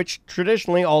Bog, which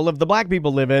traditionally all of the black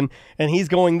people live in, and he's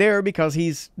going there because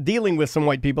he's dealing with some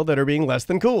white people that are being less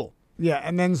than cool. Yeah,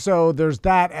 and then so there's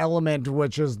that element,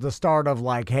 which is the start of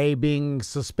like, hey, being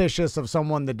suspicious of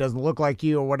someone that doesn't look like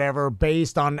you or whatever,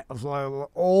 based on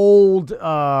old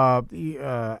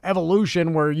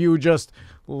evolution, where you just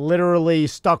literally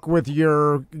stuck with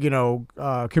your,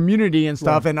 community and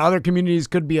stuff, and other communities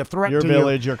could be a threat your to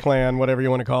village, your clan, whatever you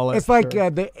want to call it. It's like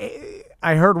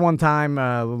I heard one time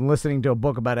listening to a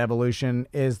book about evolution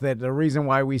is that the reason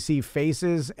why we see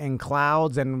faces in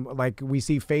clouds and like we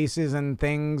see faces and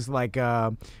things like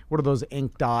what are those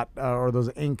ink dot or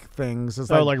those ink things? It's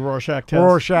like Rorschach test.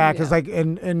 Rorschach is like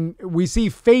and we see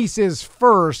faces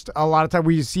first. A lot of time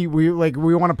we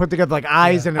want to put together like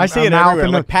eyes and I see it mouth everywhere.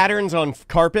 and like patterns on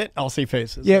carpet, I'll see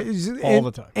faces. Yeah, all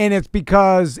the time. And it's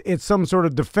because it's some sort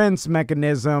of defense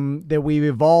mechanism that we've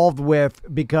evolved with,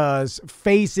 because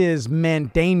faces meant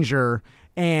danger,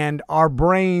 and our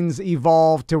brains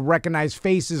evolved to recognize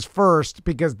faces first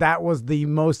because that was the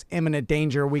most imminent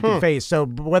danger we could face. So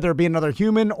whether it be another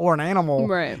human or an animal,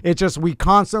 it's just we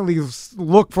constantly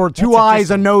look for two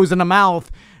eyes, a nose, and a mouth.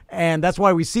 And that's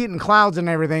why we see it in clouds and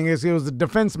everything. It was a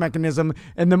defense mechanism.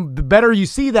 And the better you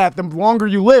see that, the longer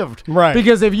you lived. Right.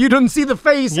 Because if you didn't see the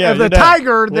face of the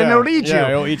tiger, then it'll eat you. Yeah,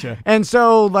 it'll eat you. And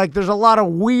so, like, there's a lot of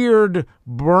weird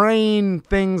brain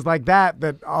things like that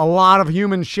a lot of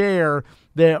humans share.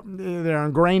 They're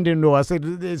ingrained into us.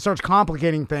 It starts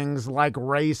complicating things like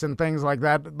race and things like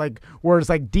that. Like, where it's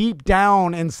like deep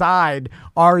down inside,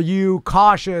 are you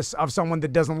cautious of someone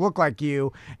that doesn't look like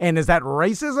you? And is that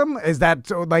racism? Is that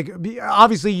like,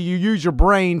 obviously you use your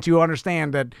brain to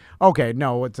understand that, okay,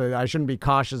 no, I shouldn't be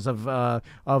cautious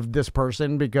of this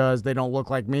person because they don't look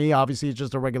like me. Obviously it's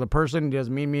just a regular person. It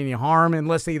doesn't mean me any harm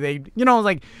unless they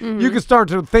you can start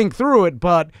to think through it.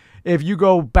 But if you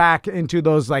go back into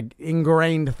those like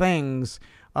ingrained things,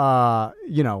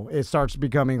 it starts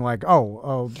becoming like,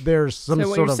 there's some so sort of.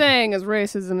 what you're saying is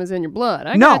racism is in your blood.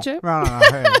 I No, got you. no.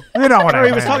 Hey, you know what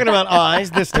He was talking about eyes.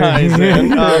 This ties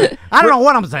in. I don't know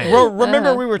what I'm saying.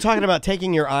 Remember we were talking about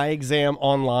taking your eye exam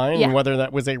online and whether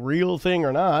that was a real thing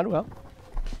or not. Well.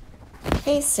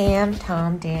 Hey, Sam,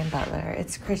 Tom, Dan Butler.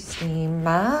 It's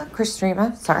Christrema,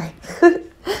 sorry.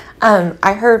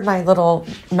 I heard my little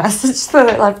message that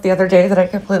I left the other day that I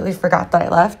completely forgot that I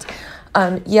left.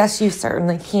 Yes, you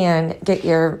certainly can get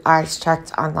your eyes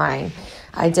checked online.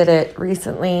 I did it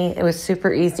recently. It was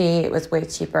super easy. It was way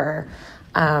cheaper.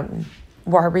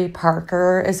 Warby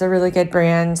Parker is a really good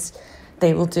brand.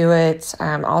 They will do it.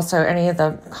 Also, any of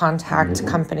the contact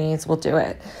companies will do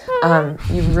it.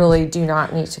 You really do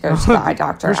not need to go to the eye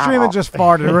doctor at Christina all. just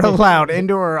farted real loud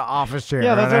into her office chair.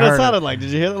 Yeah, that's and what I it heard sounded like.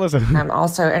 Did you hear that? Listen.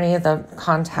 Also, any of the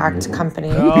contact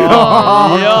companies. Oh,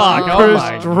 yuck. Oh,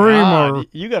 my Christreamer. God.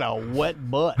 You got a wet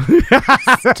butt.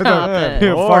 Stop it.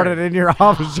 You Lord. farted in your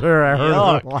office chair. I heard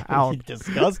it Yuck. loud.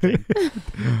 Disgusting.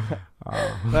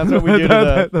 That's what we do to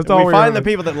the, That's all we we find do. the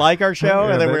people that like our show,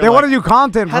 and then we're They like, want to do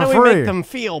content how for do we free. make them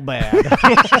feel bad?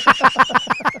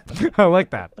 I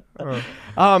like that.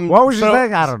 What was she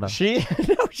saying? I don't know. She,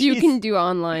 You can do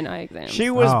online eye exams. She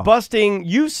was Oh. busting.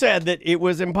 You said that it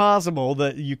was impossible,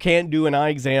 that you can't do an eye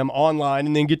exam online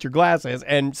and then get your glasses.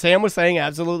 And Sam was saying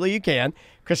absolutely you can.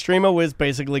 Christrema was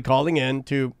basically calling in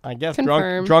to, I guess,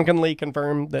 Confirm. drunkenly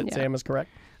confirm that Yeah. Sam is correct.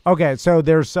 Okay, so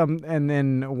there's some, and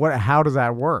then what? How does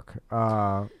that work?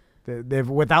 They've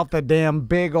without the damn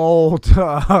big old.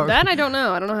 That I don't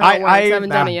know. I don't know how I- it works. I, I- haven't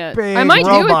done it that yet. big I might do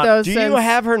robot. it though. Do you since-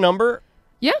 have her number?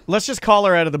 Yeah. Let's just call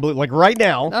her out of the blue, like right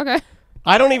now. Okay.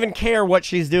 I don't even care what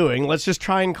she's doing. Let's just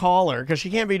try and call her because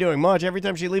she can't be doing much. Every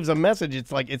time she leaves a message,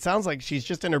 it's like it sounds like she's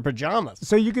just in her pajamas.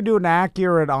 So you could do an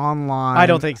accurate online. I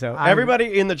don't think so. I'm-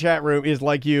 Everybody in the chat room is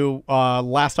like you.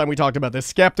 Last time we talked about this,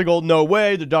 skeptical. No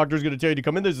way. The doctor's going to tell you to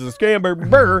come in. This is a scam.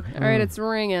 Brr. All right, it's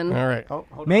ringing. All right. Oh,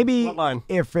 hold on. Maybe What line?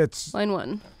 if it's Line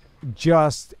 1.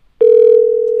 just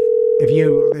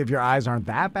if your eyes aren't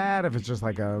that bad, if it's just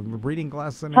like a reading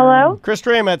lesson. Hello? Chris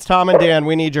Drama, it's Tom and Dan.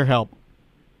 We need your help.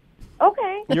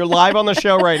 Okay. You're live on the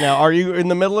show right now. Are you in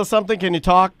the middle of something? Can you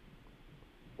talk?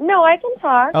 No, I can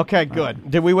talk. Okay, good.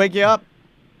 Did we wake you up?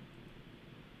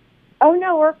 Oh,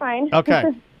 no, we're fine. Okay.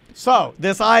 So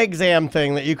this eye exam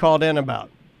thing that you called in about.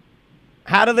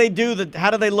 How do they do the? How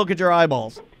do they look at your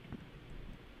eyeballs?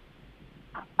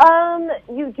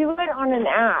 You do it on an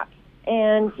app,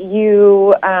 and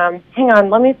you, hang on,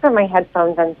 let me put my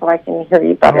headphones in so I can hear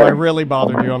you Oh, better. I really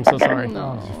bothered you. I'm so sorry.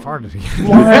 Oh, she farted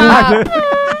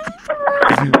again.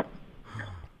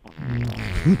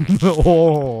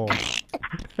 Oh.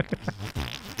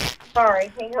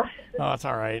 Sorry, hang on. Oh, it's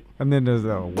all right. And then there's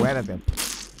a wet at them.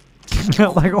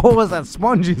 Like, what was that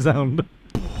spongy sound?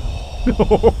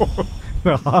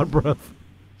 The hot breath.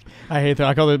 I hate that.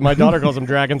 I call it. My daughter calls them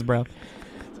dragon's breath.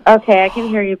 Okay, I can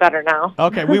hear you better now.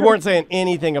 Okay, we weren't saying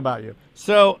anything about you.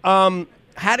 So,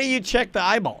 how do you check the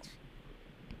eyeballs?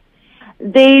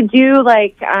 They do,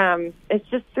 like, it's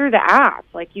just through the app.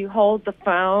 Like, you hold the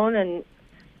phone, and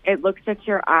it looks at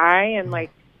your eye and,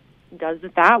 like, does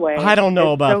it that way. I don't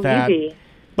know It's about so that. Easy.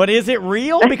 But is it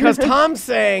real? Because Tom's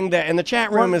saying that, and the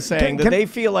chat room Well, is saying that can- they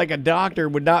feel like a doctor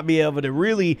would not be able to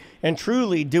really and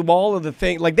truly do all of the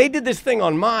things. Like they did this thing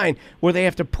on mine where they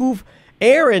have to poof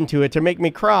air into it to make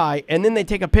me cry, and then they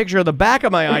take a picture of the back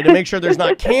of my eye to make sure there's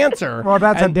not cancer. Well,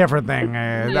 that's And- a different thing.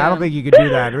 I Yeah. don't think you could do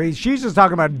that. I mean, she's just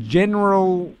talking about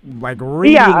general, like,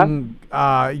 reading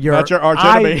your That's your arch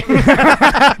eye-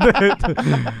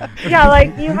 Yeah,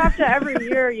 like, you have to, every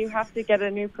year, you have to get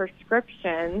a new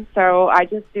prescription. So I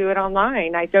just do it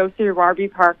online. I go through Warby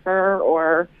Parker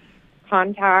or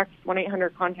Contacts,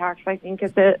 1-800-CONTACTS, I think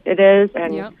it is.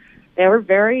 And Yep. they were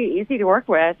very easy to work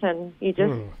with, and you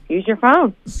just use your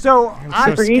phone. So I'm I,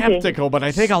 so Super easy. skeptical, but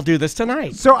I think I'll do this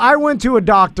tonight. So I went to a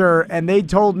doctor and they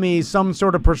told me some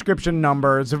sort of prescription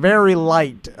number. It's very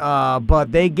light,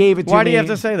 but they gave it to me. Why do you have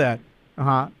to say that?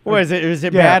 Uh-huh. What is it? Is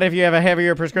it Yeah. bad if you have a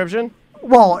heavier prescription?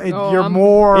 Well, Oh, you're I'm-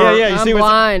 more. Yeah, yeah. You I'm see what's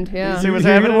blind. Yeah. see what's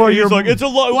You- happening? well, He's you're- like, it's a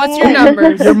lot. What's your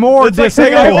numbers? You're more It's like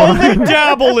saying, I disabled. only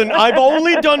dabble in. I've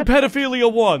only done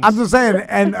pedophilia once. I'm just saying,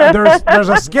 and there's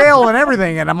a scale and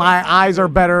everything, and my eyes are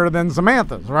better than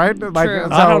Samantha's, right? Like, True.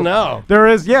 I don't know. There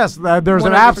is, yes, there's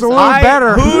an 100%. absolute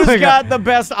better. Who's Like, got the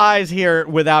best eyes here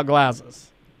without glasses?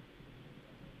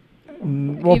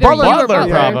 well, Either Butler, you or Butler, Butler.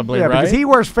 probably, yeah, because right? he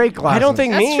wears fake glasses. I don't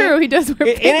think That's me. true. He does wear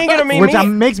It ain't gonna mean which me.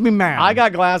 makes me mad. I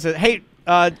got glasses. Hey,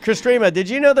 Christrema, did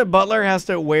you know that Butler has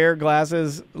to wear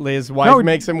glasses? His wife No,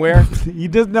 makes him wear. He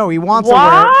does no. He wants to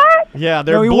wear. What? Yeah,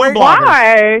 they're No, he blue wear- blockers.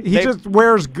 Why? He They- just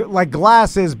wears like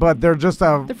glasses, but they're just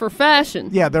a They're for fashion.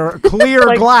 yeah. They're clear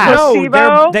Like glass. No,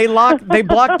 Placebo? they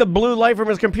block the blue light from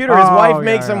his computer. His Oh, wife yeah,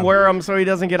 makes him yeah. wear them so he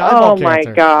doesn't get eyeball Oh, my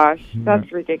cancer. gosh.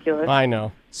 That's ridiculous. I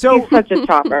know. So, He's such a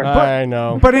chopper. I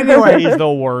know. but anyway, He's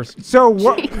the worst. so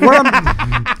what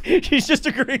I'm He's just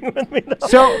agreeing with me.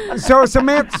 Though. so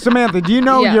Samantha, do you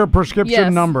know Yeah. your prescription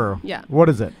Yes. number? Yeah. What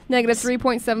is it? Negative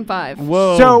 3.75.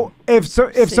 Whoa. So if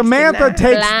Samantha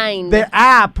takes Blind. the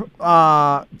app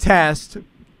test,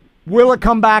 will it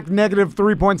come back negative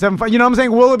 3.75? You know what I'm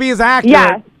saying? Will it be as accurate?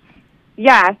 Yes.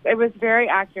 Yes, it was very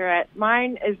accurate.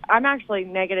 I'm actually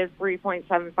negative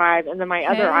 3.75, and then my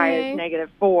other eye is negative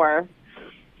 4.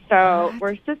 So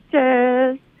we're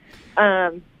sisters.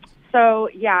 So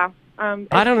yeah.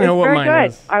 I don't know what mine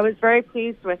is. I was very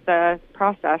pleased with the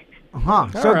process. So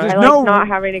right. there's I like not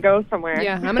having to go somewhere.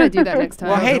 Yeah, I'm going to do that next time.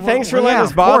 Well, hey, thanks for letting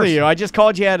us bother you. I just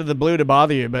called you out of the blue to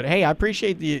bother you, but hey, I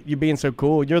appreciate you being so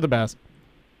cool. You're the best.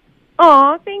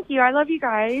 Oh, thank you. I love you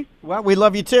guys. Well, we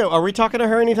love you too. Are we talking to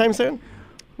her anytime soon?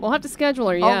 We'll have to schedule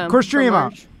her, yeah. Chris for Strema,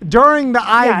 March. during the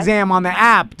eye exam on the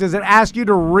app, does it ask you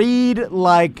to read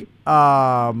like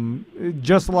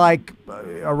just like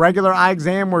a regular eye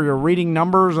exam where you're reading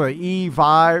numbers, like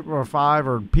E5 or 5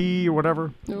 or P or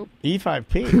whatever? Nope.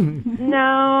 E5P. No,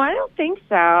 I don't think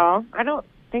so. I don't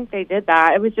think they did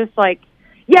that. It was just like,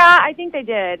 yeah, I think they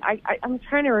did. I'm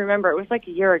trying to remember. It was like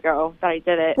a year ago that I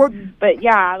did it. What? But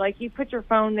yeah, like you put your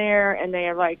phone there and they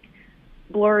are like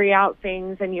blurry out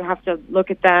things and you have to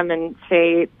look at them and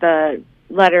say the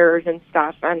letters and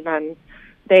stuff, and then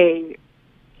they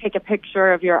take a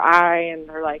picture of your eye and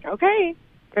they're like, okay,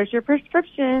 there's your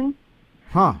prescription.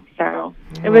 Huh. So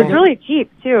it was really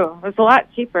cheap too. It was a lot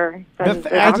cheaper than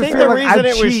I think the reason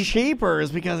it was cheaper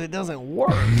is because it doesn't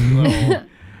work. So.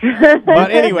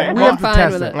 But anyway, We're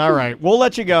fine with it. All right, we'll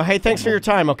let you go. Hey, thanks for your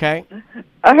time, okay?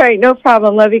 All right, no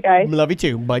problem. Love you guys. Love you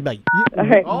too. Bye-bye. All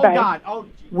right, Oh, bye. God. Oh,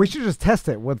 we should just test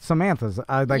it with Samantha's.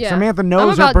 Yeah. Samantha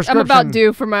knows her prescription. I'm about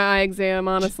due for my eye exam,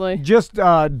 honestly. Just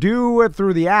do it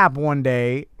through the app one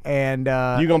day, and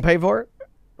You gonna pay for it?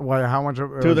 what? How much?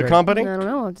 To the company? I don't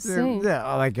know. I'll have to see.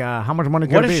 Yeah, like how much money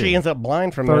could What it if be? she ends up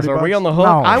blind from 30 this? Are we bucks? on the hook?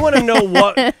 No. I want to know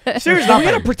what. Seriously, we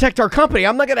got to protect our company.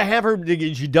 I'm not going to have her.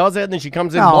 She does it, and then she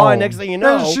comes in blind. Next thing you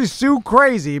know, she's too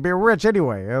crazy. Be rich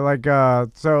anyway. Like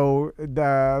so,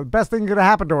 the best thing gonna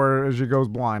happen to her is she goes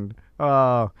blind.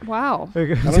 Wow. I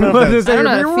don't know if I don't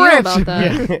know how to feel about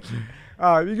that.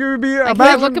 You could be. I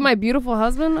can't look at my beautiful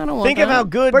husband. I don't want think that. of how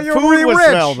good But you're food really would rich.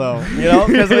 smell, though. You know,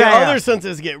 because the Yeah. other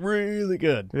senses get really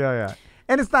good. Yeah.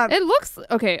 And it's not. It looks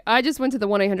okay. I just went to the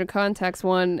 1-800-CONTACTS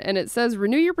one, and it says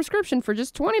renew your prescription for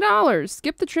just $20.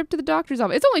 Skip the trip to the doctor's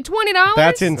office. It's only $20.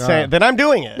 That's insane. Then I'm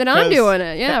doing it. Then I'm doing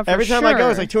it. Yeah, for every time I go,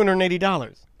 it's sure. like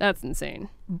 $280. That's insane.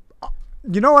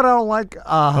 You know what I don't like?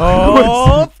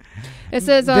 Oh, It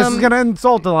says this is gonna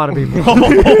insult a lot of people.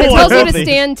 it tells you to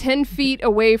stand 10 feet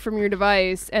away from your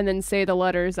device and then say the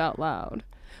letters out loud.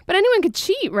 But anyone could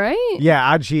cheat, right? Yeah,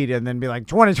 I'd cheat and then be like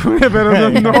 20 better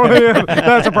than no. Yeah,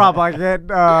 that's a problem. I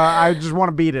can't. I just want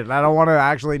to beat it. I don't want to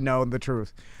actually know the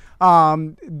truth.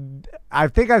 I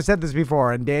think I've said this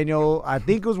before, and Daniel, I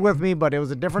think was with me, but it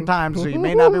was a different time, so you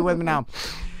may not be with me now.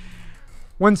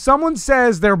 When someone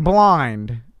says they're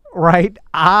blind, right?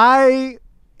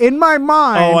 In my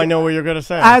mind, oh, I know what you're gonna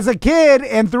say. as a kid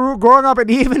and through growing up, and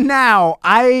even now,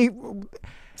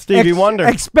 Stevie Wonder.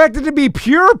 expected to be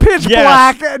pure pitch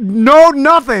Yes. black, no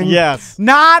nothing. Yes.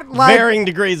 Not like Varying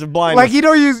degrees of blindness.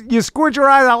 like you squint your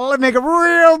eyes out, make it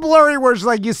real blurry, where it's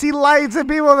like you see lights and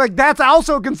people like that's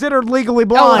also considered legally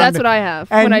blind. Oh, that's what I have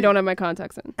when And- I don't have my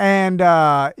contacts in.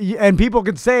 And people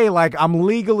could say like I'm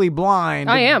legally blind.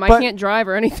 I am. but, I can't drive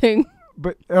or anything.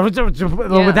 But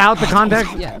without the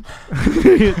context. Yeah.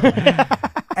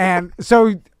 And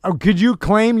so, could you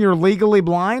claim you're legally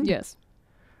blind? Yes.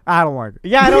 I don't like it.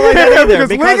 Yeah, I don't like that either. because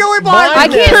legally blind, I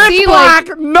can't pitch see, black,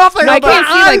 like- nothing. I but can't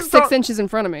see like eyes 6 don't- inches in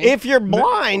front of me. If you're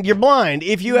blind, you're blind.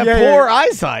 If you have Yeah, poor yeah.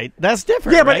 eyesight, that's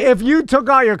different. Yeah, but right? if you took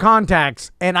out your contacts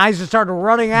and eyes just started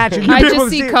running at you, you'd I be able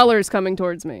just to see colors coming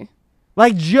towards me.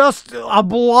 like just a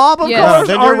blob of Yes. colors.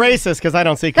 then or- you're racist because I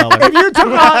don't see color. If you took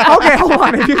off, okay, hold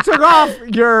on. If you took off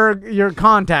your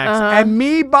contacts and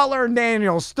me, Butler, and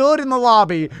Daniel stood in the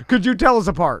lobby, could you tell us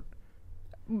apart?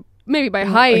 Maybe by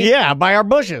height. Yeah, by our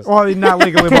bushes. Well, you're not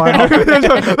legally blind.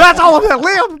 That's all of that.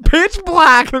 Liam, pitch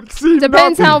black. See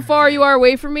Depends nothing. how far you are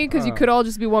away from me, because you could all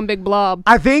just be one big blob.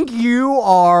 I think you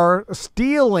are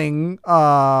stealing.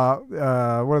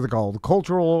 What is it called?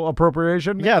 Cultural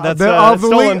appropriation. Yeah, that's of the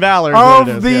stolen valor is of what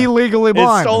it is, the yeah. legally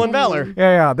blind. It's stolen valor.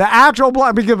 Yeah. The actual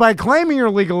blind, because by claiming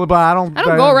you're legally blind, I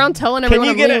don't go around telling Can everyone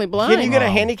you I'm get legally a blind. Can you get a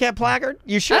handicap placard?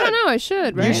 You should. I don't know. I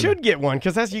should, right? You should get one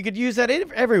because you could use that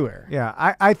everywhere. Yeah,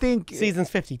 I think Seasons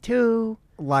 52,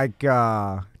 like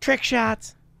trick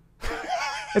shots.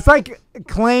 it's like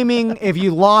claiming if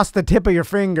you lost the tip of your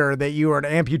finger that you are an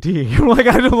amputee. Like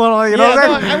I don't know, you know. Yeah, what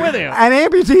no, I'm saying? I'm with you. An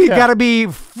amputee got to be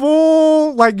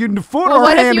full, like your foot Well, or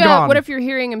what if hand you gone. what if you're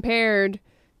hearing impaired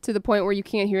to the point where you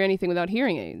can't hear anything without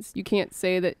hearing aids? You can't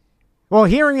say that Well,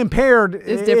 hearing impaired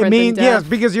Is different than means deaf. yes,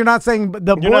 because you're not saying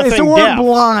the You're not it's the saying word deaf.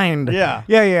 blind. Yeah.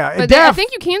 yeah. But Deaf. I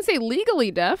think you can say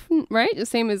legally deaf, right? The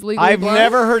same as legally I've blind.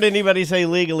 never heard anybody say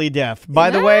legally deaf. By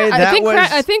the Yeah, way,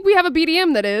 that I think we have a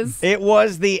BDM that is. it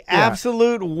was the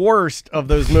absolute worst of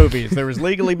those movies. There was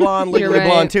Legally Blonde, You're Legally right.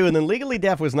 Blonde 2, and then Legally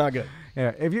Deaf was not good.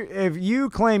 Yeah, if you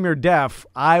claim you're deaf,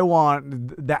 I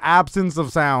want the absence of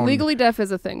sound. Legally deaf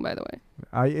is a thing, by the way.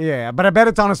 Yeah, but I bet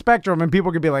it's on a spectrum, and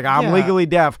people could be like, "I'm Yeah. legally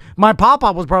deaf." My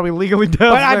papa was probably legally deaf.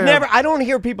 But I've there. I don't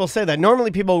hear people say that.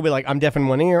 Normally people will be like, I'm deaf in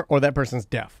one ear, or that person's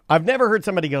deaf. I've never heard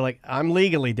somebody go like, I'm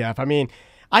legally deaf. I mean,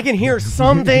 I can hear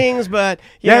some things, but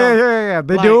you know, Yeah.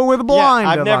 They do it with the blind.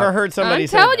 I've a never lot. heard somebody I'm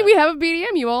say telling that. you, we have a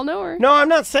BDM. You all know her. No, I'm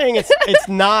not saying it's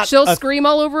not. She'll a scream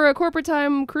all over a corporate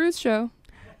time cruise show.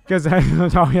 Because yeah. I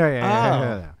don't.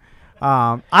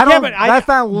 Yeah, but that's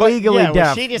not legally well,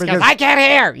 deaf. she just because- goes, I can't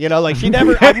hear. You know, like I've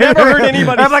never heard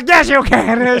anybody. I'm like, yes, you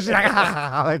can. She's like,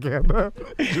 I can't.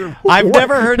 I've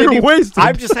never heard You're any. wasted.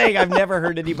 I'm just saying, I've never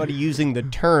heard anybody using the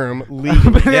term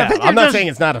legally I deaf. think I'm you're not just saying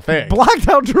it's not a thing. Blacked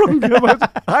out drunk.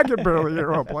 I can barely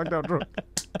hear. I'm blacked out drunk.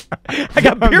 I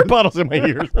got beer bottles in my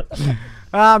ears.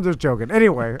 I'm just joking.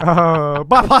 Anyway,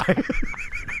 bye.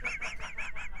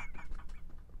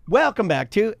 Welcome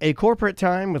back to A Corporate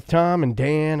Time with Tom and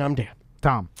Dan. I'm Dan.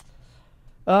 Tom.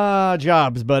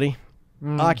 Jobs, buddy.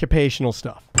 Occupational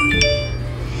stuff.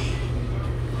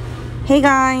 Hey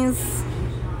guys,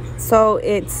 so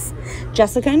it's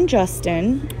Jessica and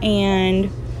Justin,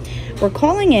 and we're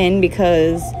calling in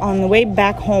because on the way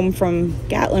back home from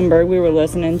Gatlinburg, we were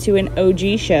listening to an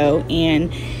OG show,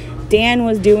 and Dan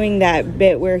was doing that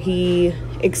bit where he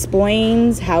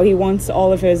explains how he wants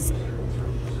all of his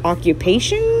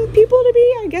occupation people to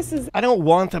be, I guess is. I don't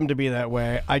want them to be that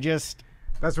way.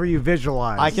 That's where you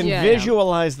visualize. I can Yeah.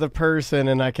 visualize the person,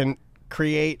 and I can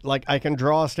create, like, I can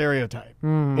draw a stereotype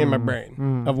in my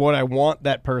brain of what I want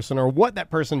that person, or what that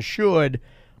person should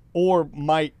or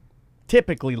might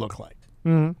typically look like.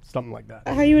 Something like that.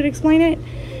 How you would explain it.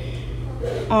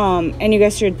 And you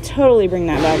guys should totally bring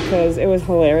that back because it was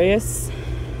hilarious.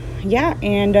 Yeah,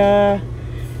 and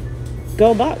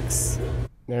go Bucks.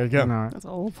 There you go. No. That's a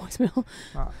whole voicemail.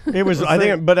 It was.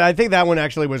 I think that one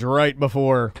actually was right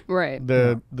before Right.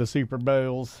 the Super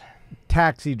Bowls.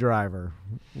 Taxi driver.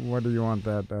 What do you want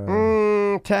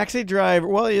that? Taxi driver.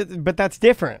 Well, but that's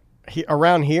different.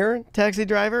 Around here, taxi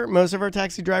driver. Most of our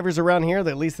taxi drivers around here,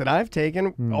 at least that I've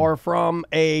taken, are from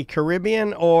a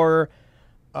Caribbean or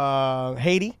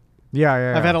Haiti.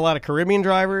 Yeah. I've had a lot of Caribbean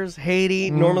drivers.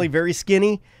 Haiti, normally very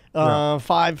skinny,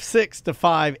 5'6" to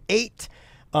 5'8".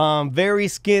 Very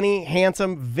skinny,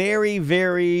 handsome, very,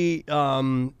 very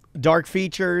dark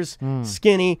features,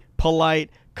 skinny, polite.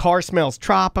 Car smells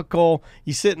tropical.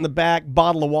 You sit in the back,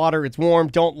 bottle of water, it's warm,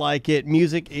 don't like it.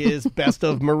 Music is best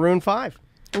of Maroon 5.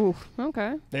 Ooh,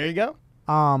 okay. There you go.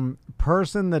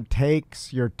 Person that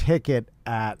takes your ticket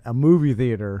at a movie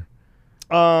theater.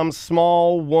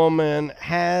 Small woman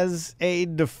has a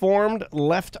deformed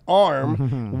left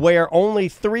arm where only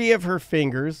 3 of her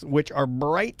fingers, which are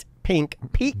bright pink,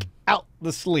 peek out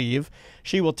the sleeve.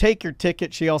 She will take your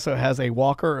ticket. She also has a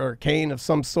walker or a cane of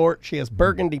some sort. She has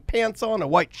burgundy pants on, a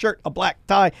white shirt, a black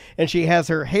tie, and she has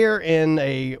her hair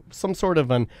in some sort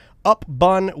of an up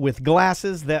bun with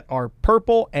glasses that are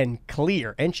purple and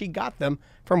clear. And she got them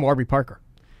from Warby Parker.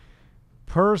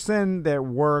 Person that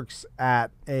works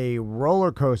at a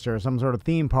roller coaster, some sort of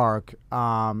theme park,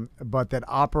 but that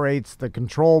operates the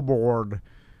control board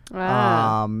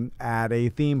at a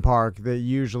theme park that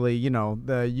usually,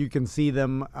 you can see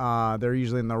them. They're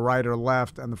usually in the right or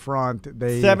left and the front.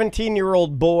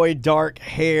 17-year-old boy, dark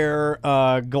hair,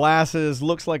 glasses,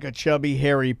 looks like a chubby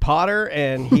Harry Potter,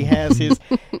 and he has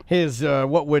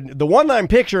the one I'm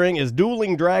picturing is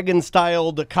Dueling Dragon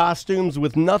styled costumes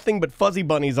with nothing but fuzzy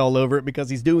bunnies all over it because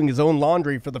he's doing his own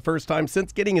laundry for the first time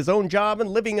since getting his own job and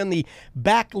living in the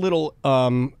back little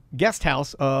guest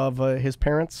house of his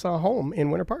parents' home in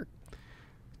Winter Park.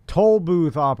 Toll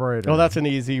booth operator. Oh, that's an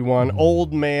easy one.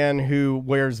 Old man who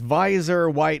wears visor,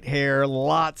 white hair,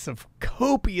 lots of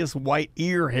copious white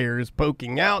ear hairs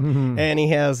poking out, and he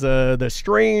has the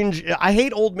strange. I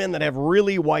hate old men that have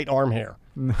really white arm hair.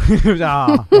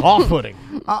 Off-putting.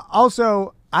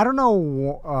 Also, I don't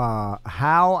know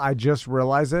how I just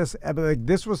realized this, but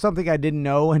this was something I didn't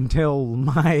know until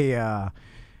my.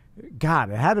 God,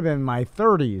 it had to have been my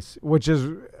 30s, which is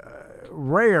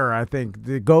rare, I think,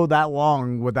 to go that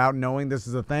long without knowing this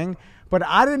is a thing. But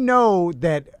I didn't know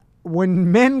that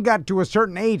when men got to a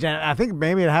certain age, and I think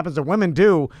maybe it happens to women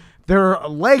too, their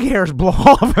leg hairs blow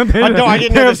off, and they, No, I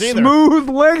didn't they know have this either. smooth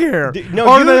leg hair. No,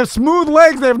 or you- they have smooth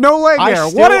legs. They have no leg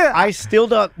hair. I still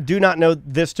do not know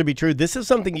this to be true. This is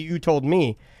something you told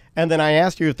me, and then I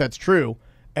asked you if that's true,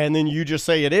 and then you just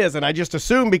say it is, and I just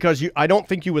assume because I don't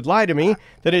think you would lie to me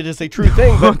that it is a true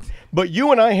thing. But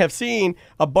you and I have seen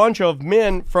a bunch of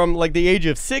men from like the age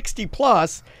of 60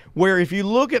 plus, where if you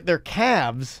look at their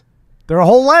calves, They're a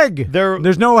whole leg.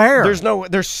 There's no hair.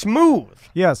 They're smooth.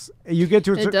 Yes, you get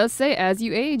to. It does say as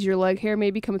you age, your leg hair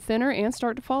may become thinner and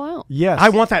start to fall out. Yes, I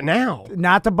want that now.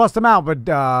 Not to bust him out, but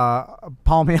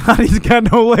Palmiotti's got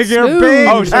no leg hair. Smooth. Big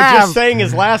Oh, so calves. just saying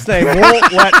his last name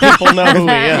won't let people know who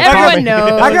he is. Everyone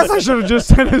knows. I guess I should have just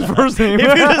said his first name. If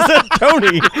you just said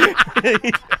Tony,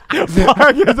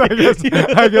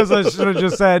 I guess I should have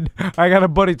just said I got a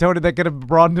buddy Tony that could have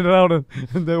broadened it out. And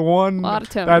the one Lot of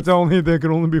Tonys. there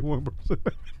could only be one person.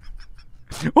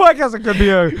 Well, I guess it could be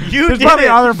a. you there's did probably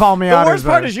it. other Palmiotis. The worst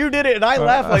part is you did it, and I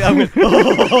laughed like I went,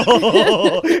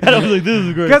 and I was like, "This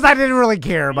is great." because I didn't really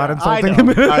care about insulting him.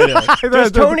 I know.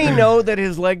 Does Tony know that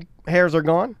his leg hairs are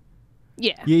gone?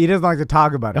 Yeah. He doesn't like to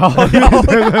talk about it.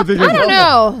 I don't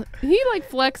know. He like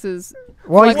flexes.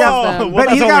 Well, he's Flexes got, them. Well,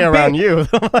 but he's that's got only around big,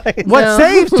 you. What No.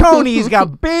 saves Tony? He's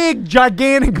got big,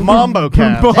 gigantic Mambo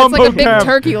calves. It's like a mambo big calves.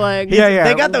 turkey leg. Yeah, yeah.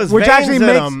 They got those Which veins actually in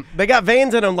makes- them. They got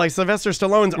veins in them like Sylvester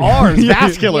Stallone's arms, Yeah.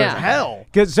 vascular as Yeah. hell.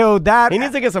 So that He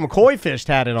needs to get some koi fish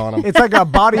tatted on him. it's like a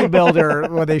bodybuilder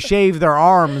where they shave their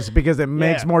arms because it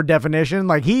makes Yeah. more definition.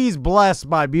 Like he's blessed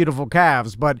by beautiful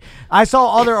calves, but I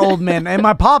saw other old men and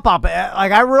my pop-up.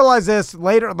 Like I realized this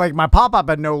later. Like my pop-up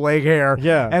had no leg hair,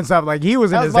 Yeah. and stuff. Like he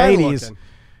was in How's his mine 80s, looking?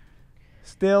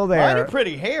 still Mine there. are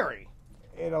pretty hairy.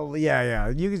 Yeah.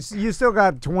 You still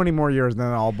got 20 more years, then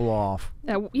I'll blow off.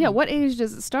 Yeah. What age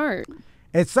does it start?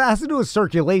 It has to do with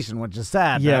circulation, which is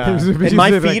sad. Yeah. Because And my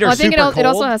you say, feet are Well, I think it, super it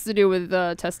also cold. has to do with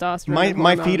testosterone.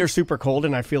 My and feet are hormones. super cold,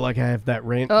 and I feel like I have that Uh-oh.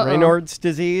 Raynaud's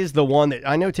disease, the one that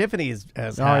I know Tiffany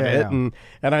has had it, yeah.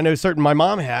 and I know certain my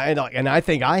mom had, and I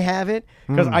think I have it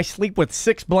because I sleep with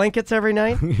 6 blankets every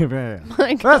night. Yeah.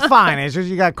 My That's fine. It's just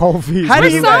you got cold feet. How do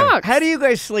With you socks. how do you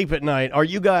guys sleep at night? Are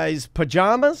you guys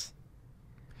pajamas?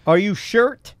 Are you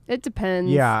shirt? It depends.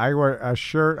 Yeah, I wear a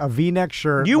shirt, a V-neck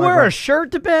shirt. You like wear a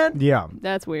shirt to bed? Yeah.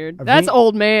 That's weird. A That's V-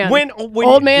 old man. When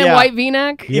old man, yeah. white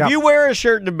V-neck. Yeah. If you wear a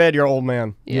shirt to bed, you're old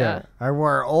man. Yeah. I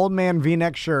wear old man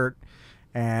V-neck shirt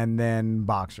and then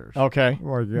boxers. Okay.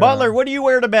 Like, Butler, what do you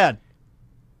wear to bed?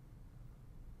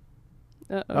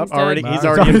 Uh-oh, he's Already, dead. he's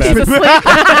already in He's bed.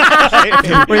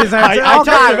 asleep. Wait, is that, I oh, took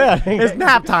him God, to bed. it's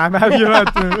nap time. Have you had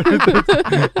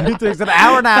to, he takes an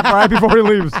hour nap right before he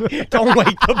leaves. Don't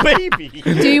wake the baby.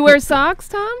 Do you wear socks,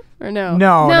 Tom? Or no?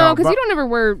 No, No, because but- you don't ever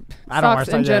wear I don't wear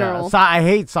socks in general. I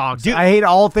hate socks. I hate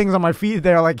all things on my feet.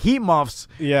 They're like heat muffs.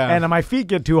 Yeah. And my feet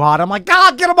get too hot. I'm like,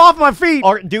 God, get them off my feet.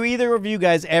 Or do either of you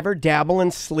guys ever dabble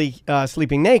in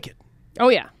sleeping naked? Oh,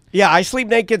 yeah. Yeah, I sleep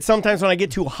naked sometimes when I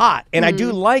get too hot, and I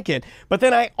do like it. But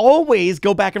then I always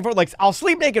go back and forth. Like I'll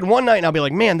sleep naked one night, and I'll be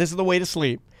like, "Man, this is the way to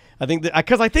sleep." I think that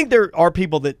because I think there are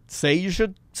people that say you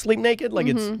should sleep naked, like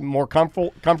it's more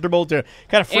comfortable to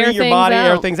kind of free Air your things body,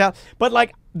 air out. things out. But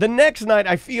like the next night,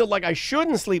 I feel like I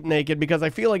shouldn't sleep naked because I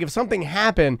feel like if something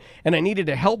happened and I needed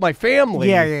to help my family,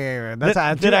 Yeah.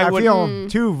 That's that I I would- feel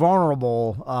too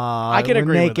vulnerable. I can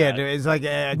agree with naked. that. It's like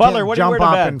Butler, what do you jump wear to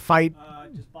up bed? and fight.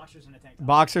 Just boxers and a tank top.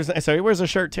 boxers. So he wears a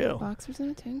shirt too. Boxers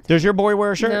and a tank top. Does your boy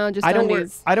wear a shirt? No, just I don't wear.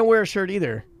 undies. I don't wear a shirt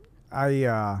either.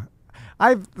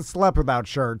 I've slept without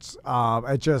shirts.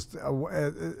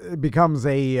 It becomes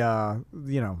a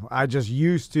I just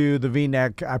used to the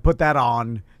V-neck. I put that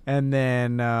on, and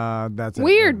then that's it.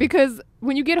 Weird, because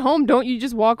when you get home, don't you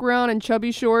just walk around in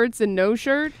chubby shorts and no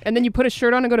shirt, and then you put a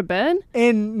shirt on and go to bed?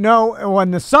 In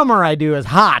the summer I do is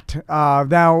hot.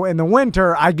 Now in the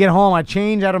winter I get home, I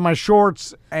change out of my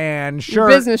shorts and Your shirt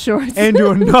business shorts. into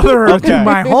another to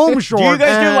my home shorts. Do you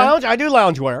guys do lounge? I do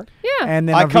lounge wear. Yeah. And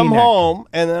then I a come V-neck. home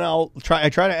and then I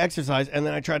try to exercise and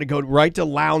then I try to go right to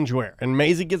loungewear. And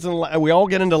Maisie gets in. We all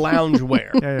get into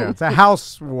loungewear. Yeah, it's a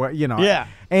house, Yeah.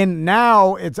 And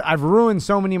now I've ruined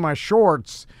so many of my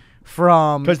shorts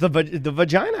from Because the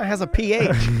vagina has a pH,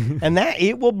 and that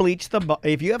it will bleach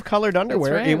if you have colored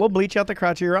underwear, right. it will bleach out the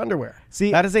crotch of your underwear.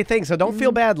 See, That is a thing. So don't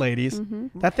feel bad, ladies.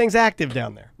 That thing's active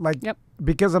down there. like Yep.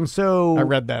 because I'm so I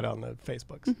read that on the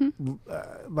Facebooks.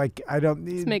 like I don't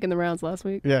It's need. making the rounds last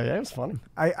week. Yeah, it was funny.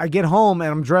 I get home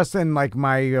and I'm dressed in like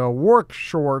my work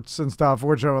shorts and stuff,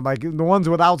 which are like the ones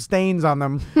without stains on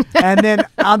them, and then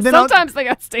Sometimes they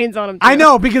got stains on them. Too. I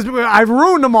know because I've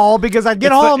ruined them all because I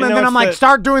get It's the- home you and know, then it's I'm like the-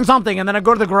 start doing something and then I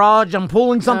go to the garage, I'm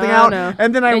pulling something Oh, out no.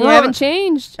 and then I And you ruin haven't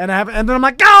changed. and then I'm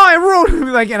like, oh, I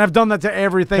ruined like, and I've done that to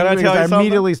everything. Can I because tell you something?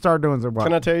 immediately start doing something.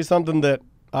 Can I tell you something that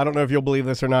I don't know if you'll believe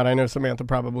this or not? I know Samantha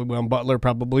probably will, and Butler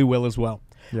probably will as well.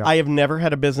 Yeah. I have never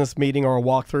had a business meeting or a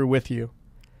walkthrough with you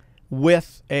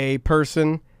with a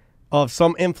person of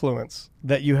some influence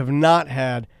that you have not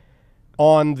had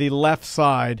on the left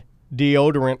side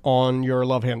deodorant on your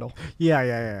love handle.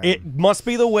 Yeah. It must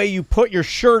be the way you put your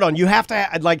shirt on. You have to,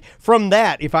 like, from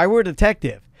that, if I were a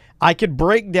detective, I could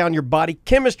break down your body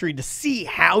chemistry to see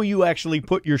how you actually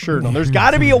put your shirt on. There's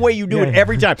got to be a way you do it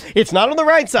every time. It's not on the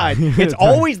right side. It's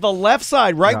always the left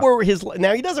side, right where his...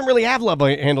 Now, he doesn't really have love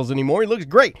handles anymore. He looks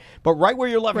great. But right where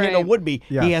your left Right. handle would be,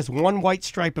 Yeah. he has one white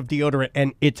stripe of deodorant,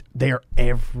 and it's there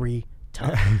every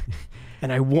time.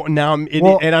 And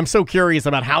I'm so curious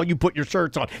about how you put your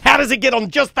shirts on. How does it get on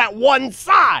just that one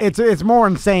side? It's more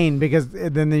insane because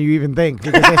than you even think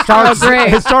because it starts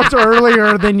great. it starts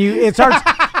earlier than you.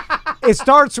 It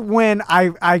starts when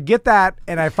I get that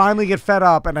and I finally get fed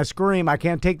up and I scream, I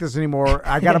can't take this anymore.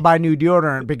 I got to buy new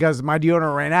deodorant because my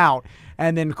deodorant ran out.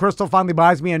 And then Crystal finally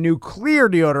buys me a new clear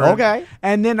deodorant. Okay.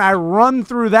 And then I run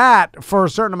through that for a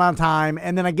certain amount of time.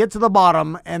 And then I get to the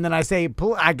bottom and then I say,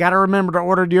 I got to remember to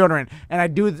order deodorant. And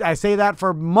I say that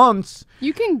for months.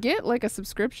 You can get like a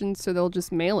subscription, so they'll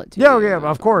just mail it to Yeah, you. yeah,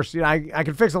 of course. You know, I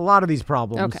can fix a lot of these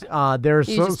problems. Okay. There's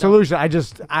You just solution.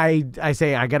 I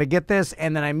say I got to get this,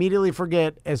 and then I immediately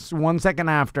forget. It's 1 second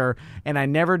after, and I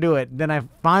never do it. Then I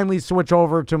finally switch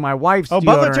over to my wife's. Oh, deodorant.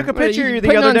 Butler took a What, are picture you of you the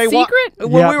putting other on day Secret?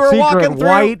 when we were Secret, walking through.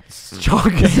 white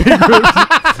chocolate secret.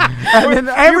 And then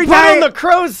every you put time on the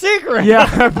crow's secret. yeah,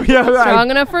 Strong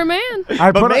enough for a man.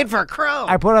 I but put made for a crow.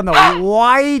 I put on the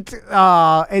white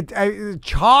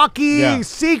chalky Yeah.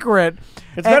 secret.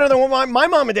 It's better than what my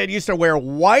mom and dad used to wear.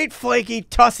 White flaky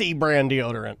Tussie brand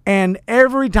deodorant. And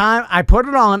every time I put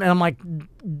it on, and I'm like,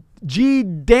 gee,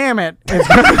 damn it.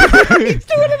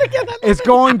 It's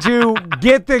going to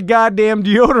get the goddamn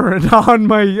deodorant on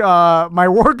my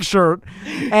work shirt.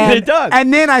 And It does.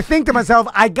 And then I think to myself,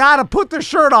 I got to put the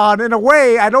shirt on in a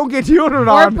way I don't get deodorant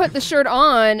Or on. put the shirt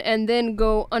on and then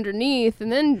go underneath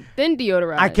and then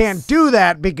deodorize. I can't do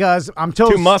that because I'm Too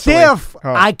too muscly. stiff.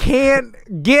 Oh. I can't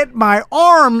get my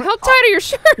arm. How tight are your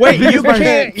shirts? Wait, you My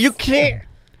can't. You can't.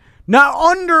 Not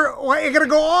under. I gotta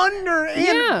go under and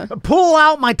Yeah. pull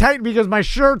out my tight because my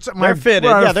shirts. They're fitted.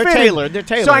 Yeah, they're tailored. They're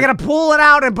tailored. So I gotta pull it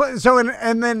out and put. So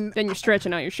and then. Then you're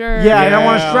stretching out your shirt. Yeah, I don't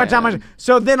want to Yeah. stretch out my.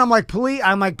 So then I'm like, please.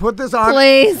 I'm like, put this on.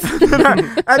 Please.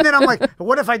 And then I'm like,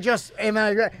 what if I just and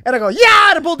I go,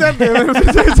 yeah, to pull that.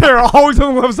 They're always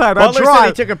on the left side. Butler said I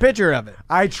he took a picture of it.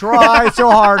 I try so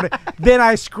hard. Then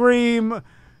I scream.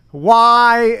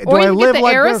 Why do or I you can live get the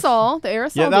like this? aerosol. The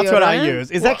aerosol. Yeah, that's what I deodorant.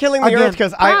 use. Is that killing the again, earth?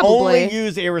 Because I only probably.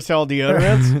 use aerosol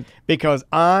deodorants because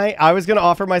I was going to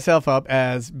offer myself up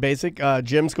as basic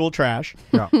gym school trash.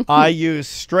 Yeah. I use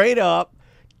straight up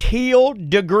Teal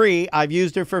Degree. I've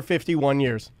used it for 51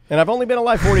 years. And I've only been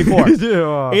alive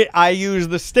 44. Yeah. I use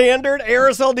the standard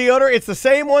aerosol deodorant. It's the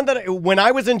same one that when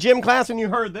I was in gym class and you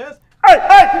heard this. Hey,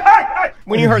 hey, hey, hey.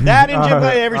 When you heard that in gym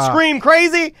class, every scream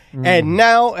crazy. And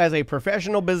now, as a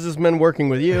professional businessman working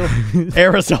with you,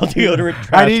 aerosol deodorant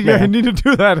trash I man. need to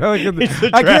do that. It's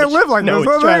the I can't trash. live like No,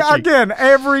 this. it's trashy. Again,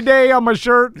 every day on my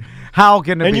shirt. How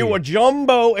can it And be? you a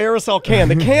jumbo aerosol can.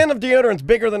 The can of deodorant's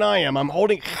bigger than I am. I'm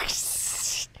holding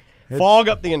fog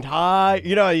up the entire,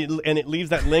 and it leaves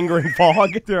that lingering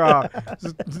fog. Yeah.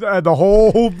 The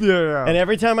whole. Yeah. And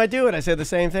every time I do it, I say the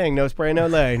same thing: no spray, no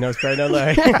lay. No spray, no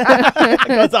lay.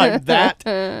 Because I'm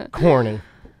that corny.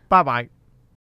 Bye bye.